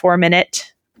broken the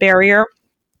 4-minute barrier.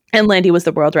 And Landy was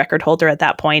the world record holder at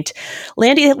that point.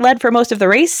 Landy led for most of the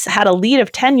race, had a lead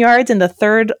of 10 yards in the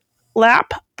third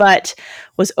lap, but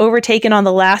was overtaken on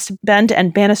the last bend,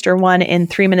 and Bannister won in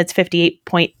 3 minutes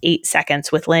 58.8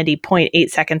 seconds, with Landy 0.8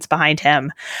 seconds behind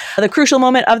him. The crucial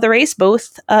moment of the race,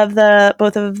 both of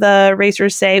the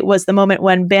racers say, was the moment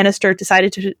when Bannister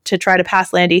decided to try to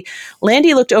pass Landy.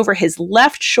 Landy looked over his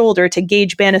left shoulder to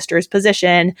gauge Bannister's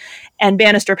position, and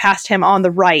Bannister passed him on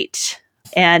the right,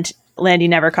 and Landy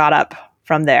never caught up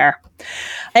from there.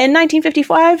 In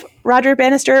 1955, Roger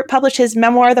Bannister published his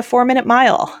memoir, The 4-Minute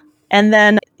Mile. And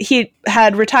then he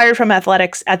had retired from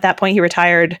athletics. At that point, he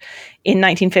retired in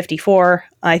 1954.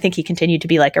 I think he continued to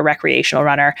be like a recreational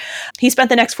runner. He spent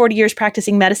the next 40 years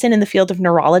practicing medicine in the field of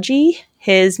neurology.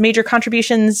 His major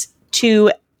contributions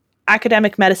to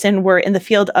academic medicine were in the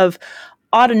field of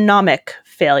autonomic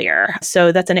failure.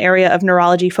 So that's an area of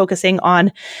neurology focusing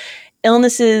on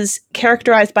illnesses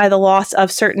characterized by the loss of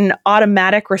certain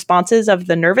automatic responses of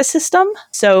the nervous system.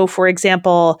 So, for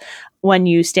example, when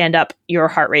you stand up, your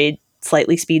heart rate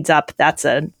slightly speeds up. That's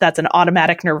an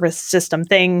automatic nervous system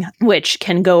thing, which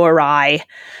can go awry.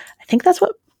 I think that's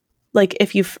what, like,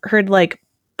 if you've heard like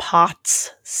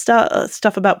POTS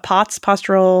stuff about POTS,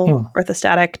 postural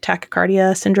orthostatic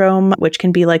tachycardia syndrome, which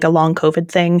can be like a long COVID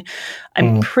thing.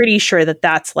 I'm pretty sure that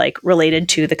that's like related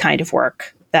to the kind of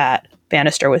work that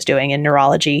Bannister was doing in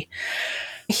neurology.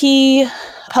 He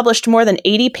published more than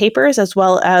 80 papers, as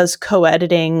well as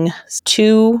co-editing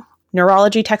 2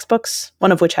 neurology textbooks,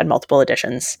 one of which had multiple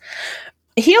editions.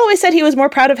 He always said he was more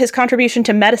proud of his contribution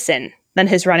to medicine than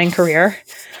his running career,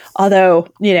 although,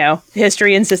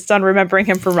 history insists on remembering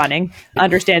him for running,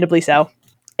 understandably so.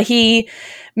 He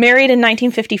married in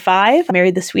 1955,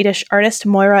 married the Swedish artist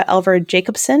Moira Elvard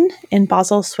Jacobson in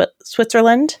Basel,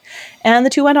 Switzerland, and the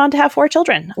two went on to have 4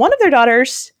 children. One of their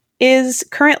daughters is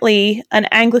currently an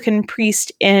Anglican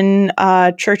priest in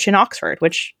a church in Oxford,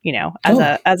 which,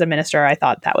 as a minister, I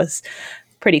thought that was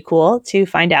pretty cool to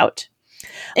find out.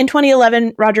 In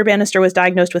 2011, Roger Bannister was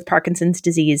diagnosed with Parkinson's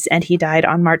disease, and he died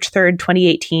on March 3rd,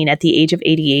 2018, at the age of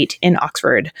 88 in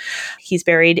Oxford. He's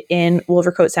buried in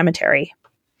Wolvercote Cemetery.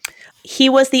 He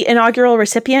was the inaugural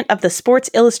recipient of the Sports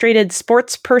Illustrated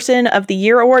Sportsperson of the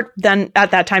Year Award, then at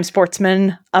that time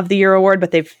Sportsman of the Year Award, but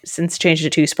they've since changed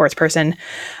it to Sportsperson.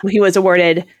 He was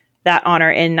awarded that honor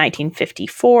in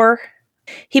 1954.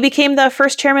 He became the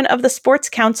first chairman of the Sports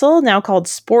Council, now called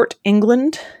Sport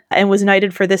England, and was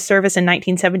knighted for this service in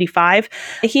 1975.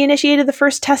 He initiated the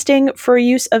first testing for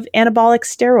use of anabolic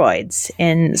steroids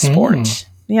in sport.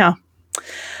 Yeah.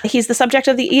 He's the subject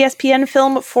of the ESPN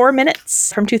film 4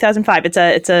 Minutes from 2005.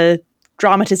 It's a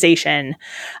dramatization.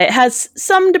 It has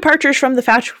some departures from the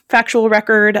factual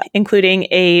record, including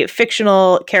a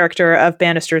fictional character of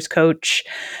Bannister's coach.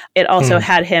 It also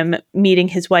had him meeting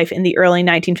his wife in the early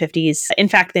 1950s. In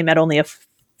fact, they met only a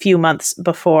few months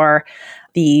before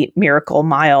the Miracle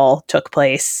Mile took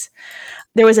place.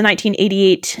 There was a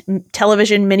 1988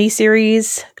 television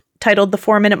miniseries titled The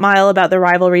 4-Minute Mile about the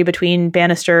rivalry between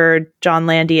Bannister, John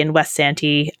Landy, and Wes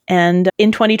Santee. And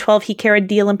in 2012, he carried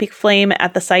the Olympic flame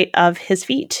at the site of his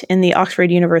feet in the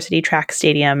Oxford University Track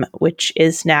Stadium, which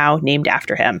is now named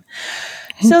after him.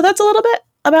 So that's a little bit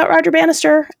about Roger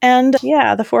Bannister and,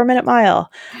 the 4-Minute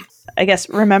Mile. I guess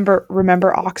remember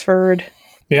Oxford.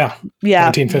 Yeah.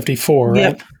 1954,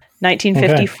 Yep. right?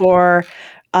 1954.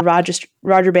 Okay.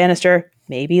 Roger Bannister.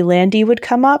 Maybe Landy would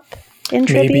come up in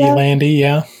trivia. Maybe Landy,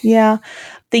 yeah. Yeah.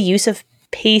 The use of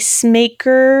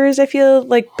pacemakers. I feel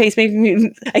like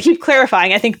pacemaking. I keep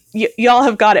clarifying. I think y'all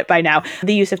have got it by now.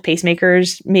 The use of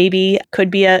pacemakers maybe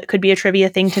could be a trivia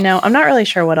thing to know. I'm not really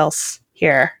sure what else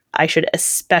here I should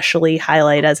especially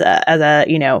highlight as a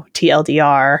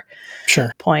TLDR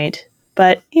point.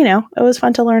 But, it was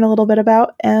fun to learn a little bit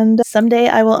about. And someday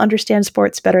I will understand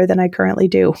sports better than I currently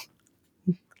do.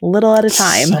 Little at a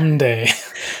time. Someday.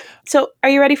 So, are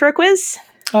you ready for a quiz?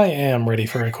 I am ready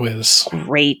for a quiz.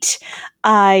 Great.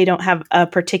 I don't have a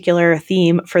particular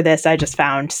theme for this. I just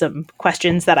found some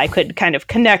questions that I could kind of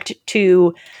connect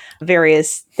to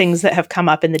various things that have come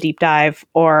up in the deep dive.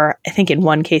 Or I think in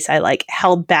one case, I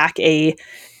held back a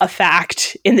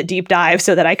fact in the deep dive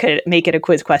so that I could make it a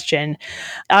quiz question.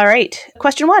 All right.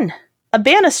 Question 1. A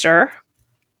banister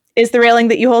is the railing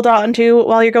that you hold on to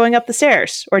while you're going up the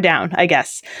stairs, or down, I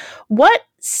guess. What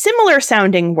similar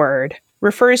sounding word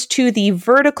refers to the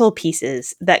vertical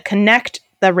pieces that connect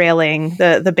the railing,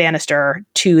 the banister,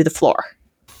 to the floor?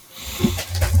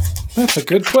 That's a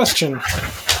good question.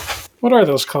 What are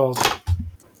those called?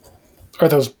 Are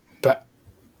those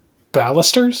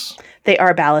balusters? They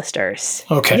are balusters.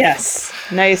 Okay. Yes.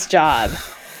 Nice job.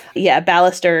 Yeah,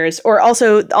 balusters, or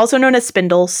also known as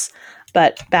spindles,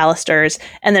 but balusters.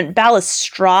 And then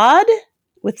balustrade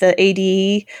with the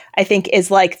AD, I think,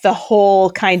 is like the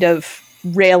whole kind of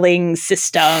railing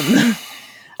system.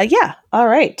 Yeah. All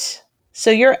right. So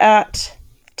you're at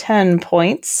 10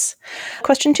 points.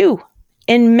 Question 2.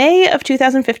 In May of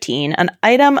 2015, an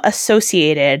item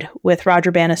associated with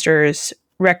Roger Bannister's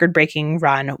record-breaking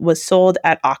run was sold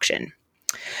at auction.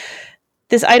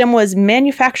 This item was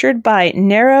manufactured by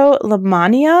Nero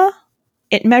Lamania.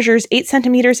 It measures 8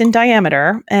 centimeters in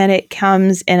diameter, and it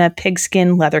comes in a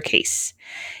pigskin leather case.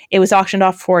 It was auctioned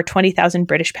off for 20,000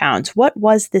 British pounds. What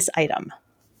was this item?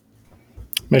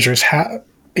 Measures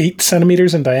 8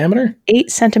 centimeters in diameter? 8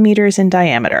 centimeters in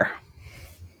diameter.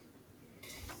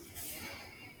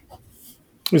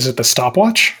 Is it the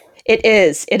stopwatch? It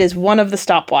is. It is one of the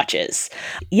stopwatches.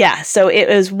 Yeah, so it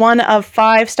was one of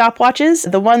 5 stopwatches.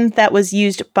 The one that was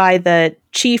used by the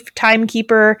chief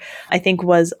timekeeper, I think,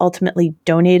 was ultimately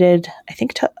donated,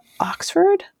 to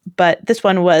Oxford. But this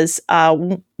one was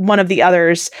one of the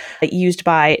others used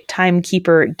by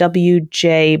timekeeper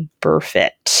W.J.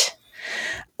 Burfitt.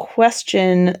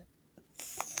 Question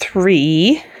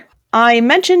 3. I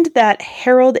mentioned that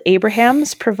Harold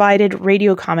Abrahams provided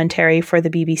radio commentary for the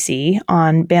BBC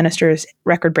on Bannister's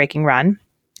record-breaking run.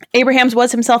 Abrahams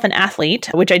was himself an athlete,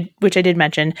 which I did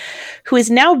mention, who is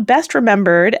now best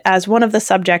remembered as one of the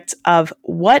subjects of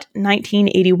what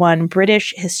 1981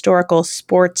 British historical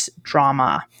sports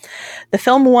drama? The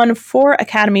film won 4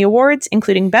 Academy Awards,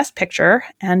 including Best Picture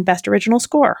and Best Original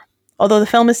Score. Although the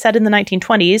film is set in the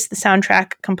 1920s, the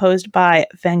soundtrack, composed by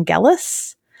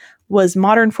Vangelis, was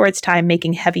modern for its time,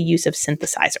 making heavy use of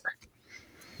synthesizer.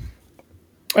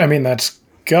 I mean, that's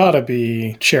gotta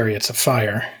be Chariots of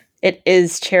Fire. It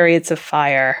is Chariots of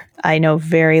Fire. I know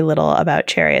very little about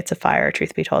Chariots of Fire,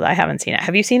 truth be told. I haven't seen it.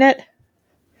 Have you seen it?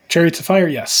 Chariots of Fire,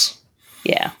 yes.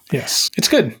 Yeah. Yes. It's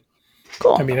good.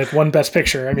 Cool. I mean, it won Best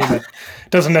Picture. I mean, that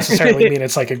doesn't necessarily mean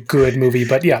it's like a good movie,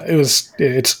 but yeah, it's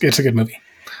a good movie.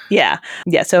 Yeah.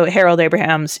 Yeah. So Harold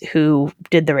Abrahams, who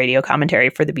did the radio commentary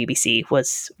for the BBC,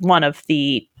 was one of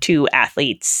the 2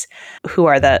 athletes who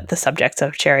are the subjects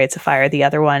of Chariots of Fire. The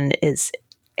other one is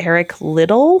Eric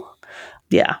Liddell.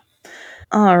 Yeah.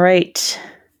 All right.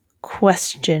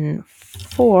 Question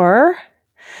 4.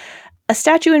 A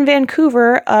statue in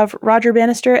Vancouver of Roger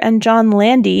Bannister and John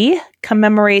Landy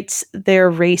commemorates their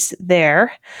race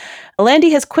there. Landy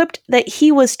has quipped that he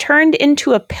was turned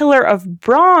into a pillar of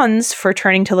bronze for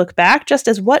turning to look back, just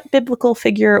as what biblical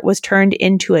figure was turned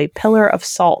into a pillar of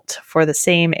salt for the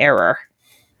same error?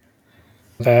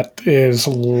 That is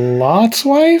Lot's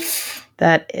wife?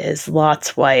 That is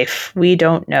Lot's wife. We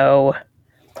don't know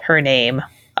her name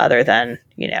other than,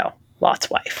 Lot's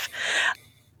wife.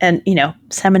 And,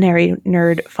 seminary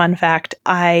nerd fun fact,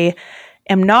 I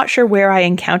am not sure where I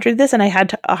encountered this, and I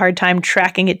had a hard time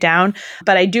tracking it down,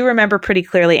 but I do remember pretty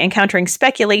clearly encountering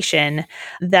speculation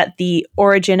that the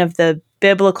origin of the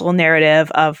biblical narrative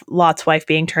of Lot's wife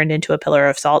being turned into a pillar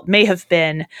of salt may have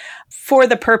been for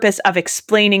the purpose of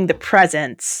explaining the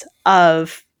presence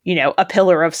of, a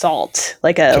pillar of salt,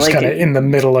 just kind of in the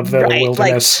middle of the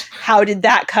wilderness. How did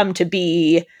that come to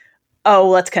be? Oh,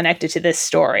 let's connect it to this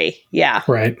story. Yeah.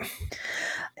 Right.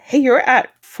 Hey, you're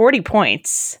at 40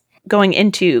 points. Going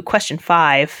into question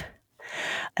 5.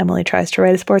 Emily tries to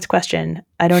write a sports question.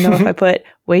 I don't know if I put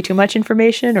way too much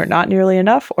information or not nearly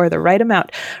enough or the right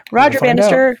amount. Roger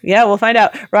Bannister. Yeah, we'll find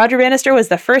out. Roger Bannister was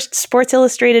the first Sports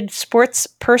Illustrated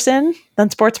sportsman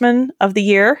of the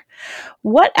year.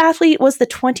 What athlete was the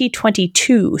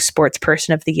 2022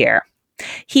 sportsperson of the year?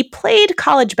 He played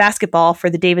college basketball for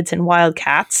the Davidson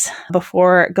Wildcats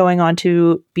before going on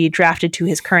to be drafted to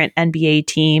his current NBA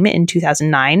team in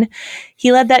 2009.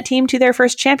 He led that team to their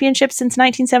first championship since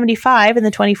 1975 in the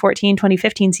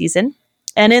 2014-2015 season.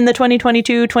 And in the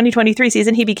 2022-2023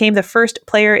 season, he became the first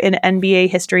player in NBA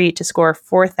history to score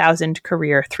 4,000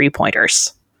 career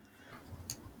three-pointers.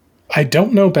 I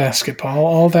don't know basketball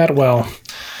all that well.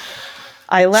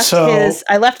 I left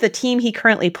the team he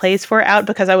currently plays for out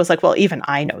because I was like, well, even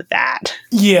I know that.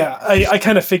 Yeah, I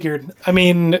kind of figured. I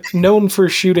mean, known for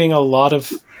shooting a lot of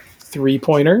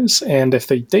three-pointers, and if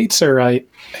the dates are right,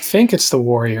 I think it's the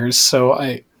Warriors,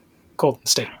 Golden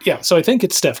State. Yeah, so I think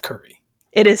it's Steph Curry.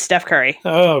 It is Steph Curry.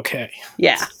 Okay.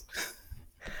 Yeah.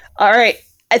 All right.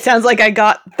 It sounds like I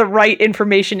got the right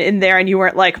information in there, and you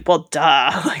weren't like, well,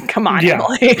 duh. Like, come on, yeah.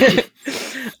 Emily.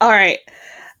 All right.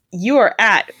 You are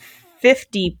at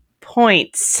 50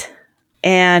 points.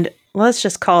 And let's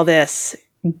just call this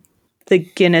the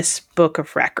Guinness Book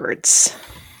of Records.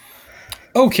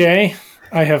 Okay.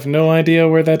 I have no idea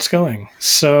where that's going.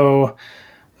 So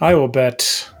I will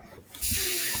bet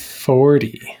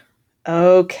 40.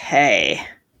 Okay.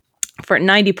 For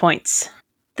 90 points.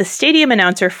 The stadium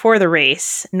announcer for the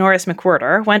race, Norris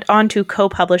McWhirter, went on to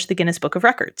co-publish the Guinness Book of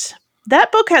Records.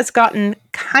 That book has gotten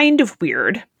kind of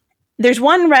weird. There's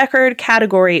one record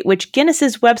category which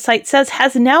Guinness's website says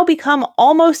has now become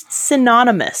almost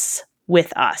synonymous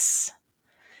with us.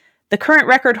 The current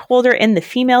record holder in the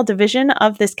female division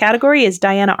of this category is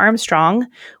Diana Armstrong,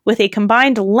 with a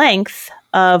combined length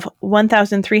of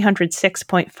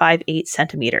 1,306.58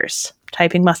 centimeters.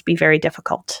 Typing must be very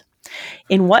difficult.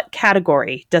 In what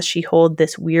category does she hold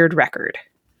this weird record?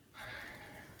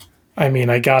 I mean,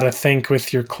 I gotta think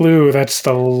with your clue.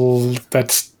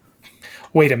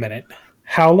 Wait a minute.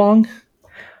 How long?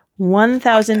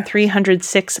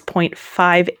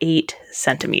 1,306.58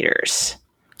 centimeters.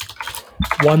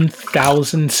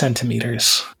 1,000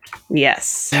 centimeters.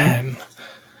 Yes. 10.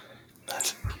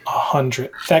 That's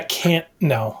 100. That can't.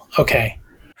 No. Okay.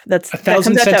 That's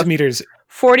 1,000 centimeters.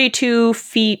 42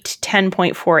 feet,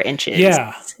 10.4 inches.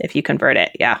 Yeah. If you convert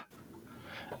it. Yeah.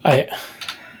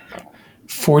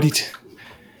 42.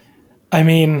 I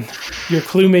mean, your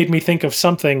clue made me think of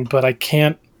something, but I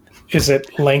can't. Is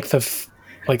it length of,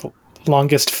 like,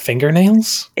 longest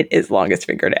fingernails? It is longest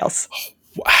fingernails.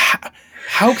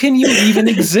 How can you even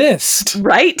exist?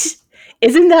 Right?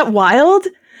 Isn't that wild?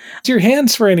 Use your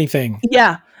hands for anything.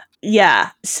 Yeah. Yeah.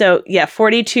 So,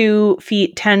 42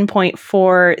 feet,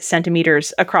 10.4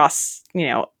 centimeters across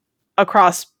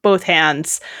both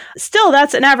hands. Still,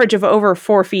 that's an average of over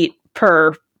 4 feet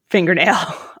per fingernail.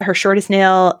 Her shortest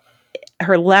nail,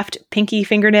 her left pinky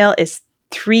fingernail, is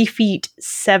 3 feet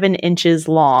 7 inches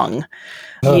long.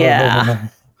 Yeah.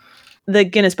 The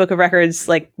Guinness Book of Records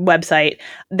website,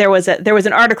 there was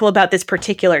an article about this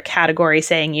particular category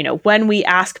saying, when we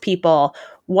ask people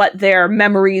what their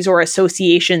memories or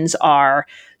associations are,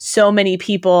 so many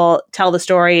people tell the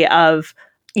story of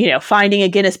finding a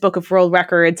Guinness Book of World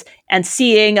Records and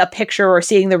seeing a picture or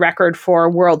seeing the record for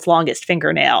world's longest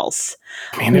fingernails.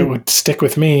 I mean, it would stick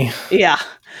with me. Yeah.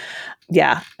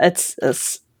 Yeah.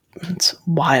 It's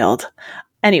wild.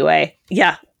 Anyway,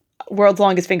 yeah. World's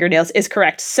longest fingernails is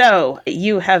correct. So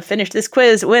you have finished this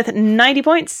quiz with 90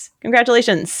 points.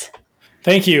 Congratulations.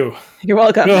 Thank you. You're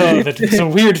welcome. Oh, it's a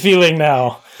weird feeling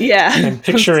now. Yeah. I'm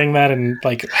picturing that and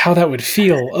how that would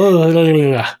feel.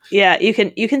 Yeah, you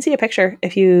can see a picture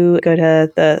if you go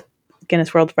to the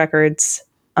Guinness World Records.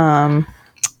 I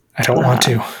don't want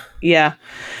to. Yeah.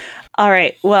 All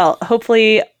right. Well,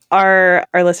 hopefully our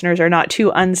listeners are not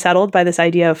too unsettled by this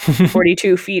idea of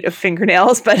 42 feet of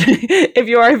fingernails, but if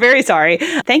you are, very sorry.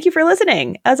 Thank you for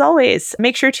listening. As always,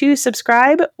 make sure to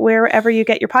subscribe wherever you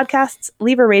get your podcasts.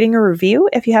 Leave a rating or review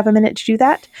if you have a minute to do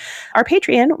that. Our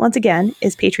Patreon, once again,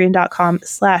 is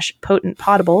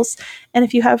patreon.com/potentpotables. And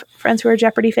if you have friends who are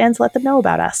Jeopardy fans, let them know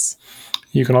about us.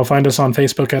 You can all find us on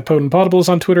Facebook at Potent Potables,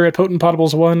 on Twitter at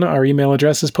PotentPotables1. Our email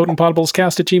address is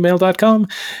potentpotablescast@gmail.com,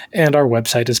 and our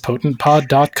website is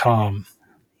potentpod.com.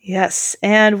 Yes,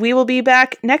 and we will be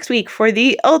back next week for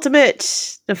the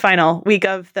final week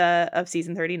of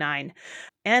season 39.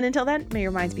 And until then, may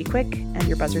your minds be quick and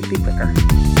your buzzers be quicker.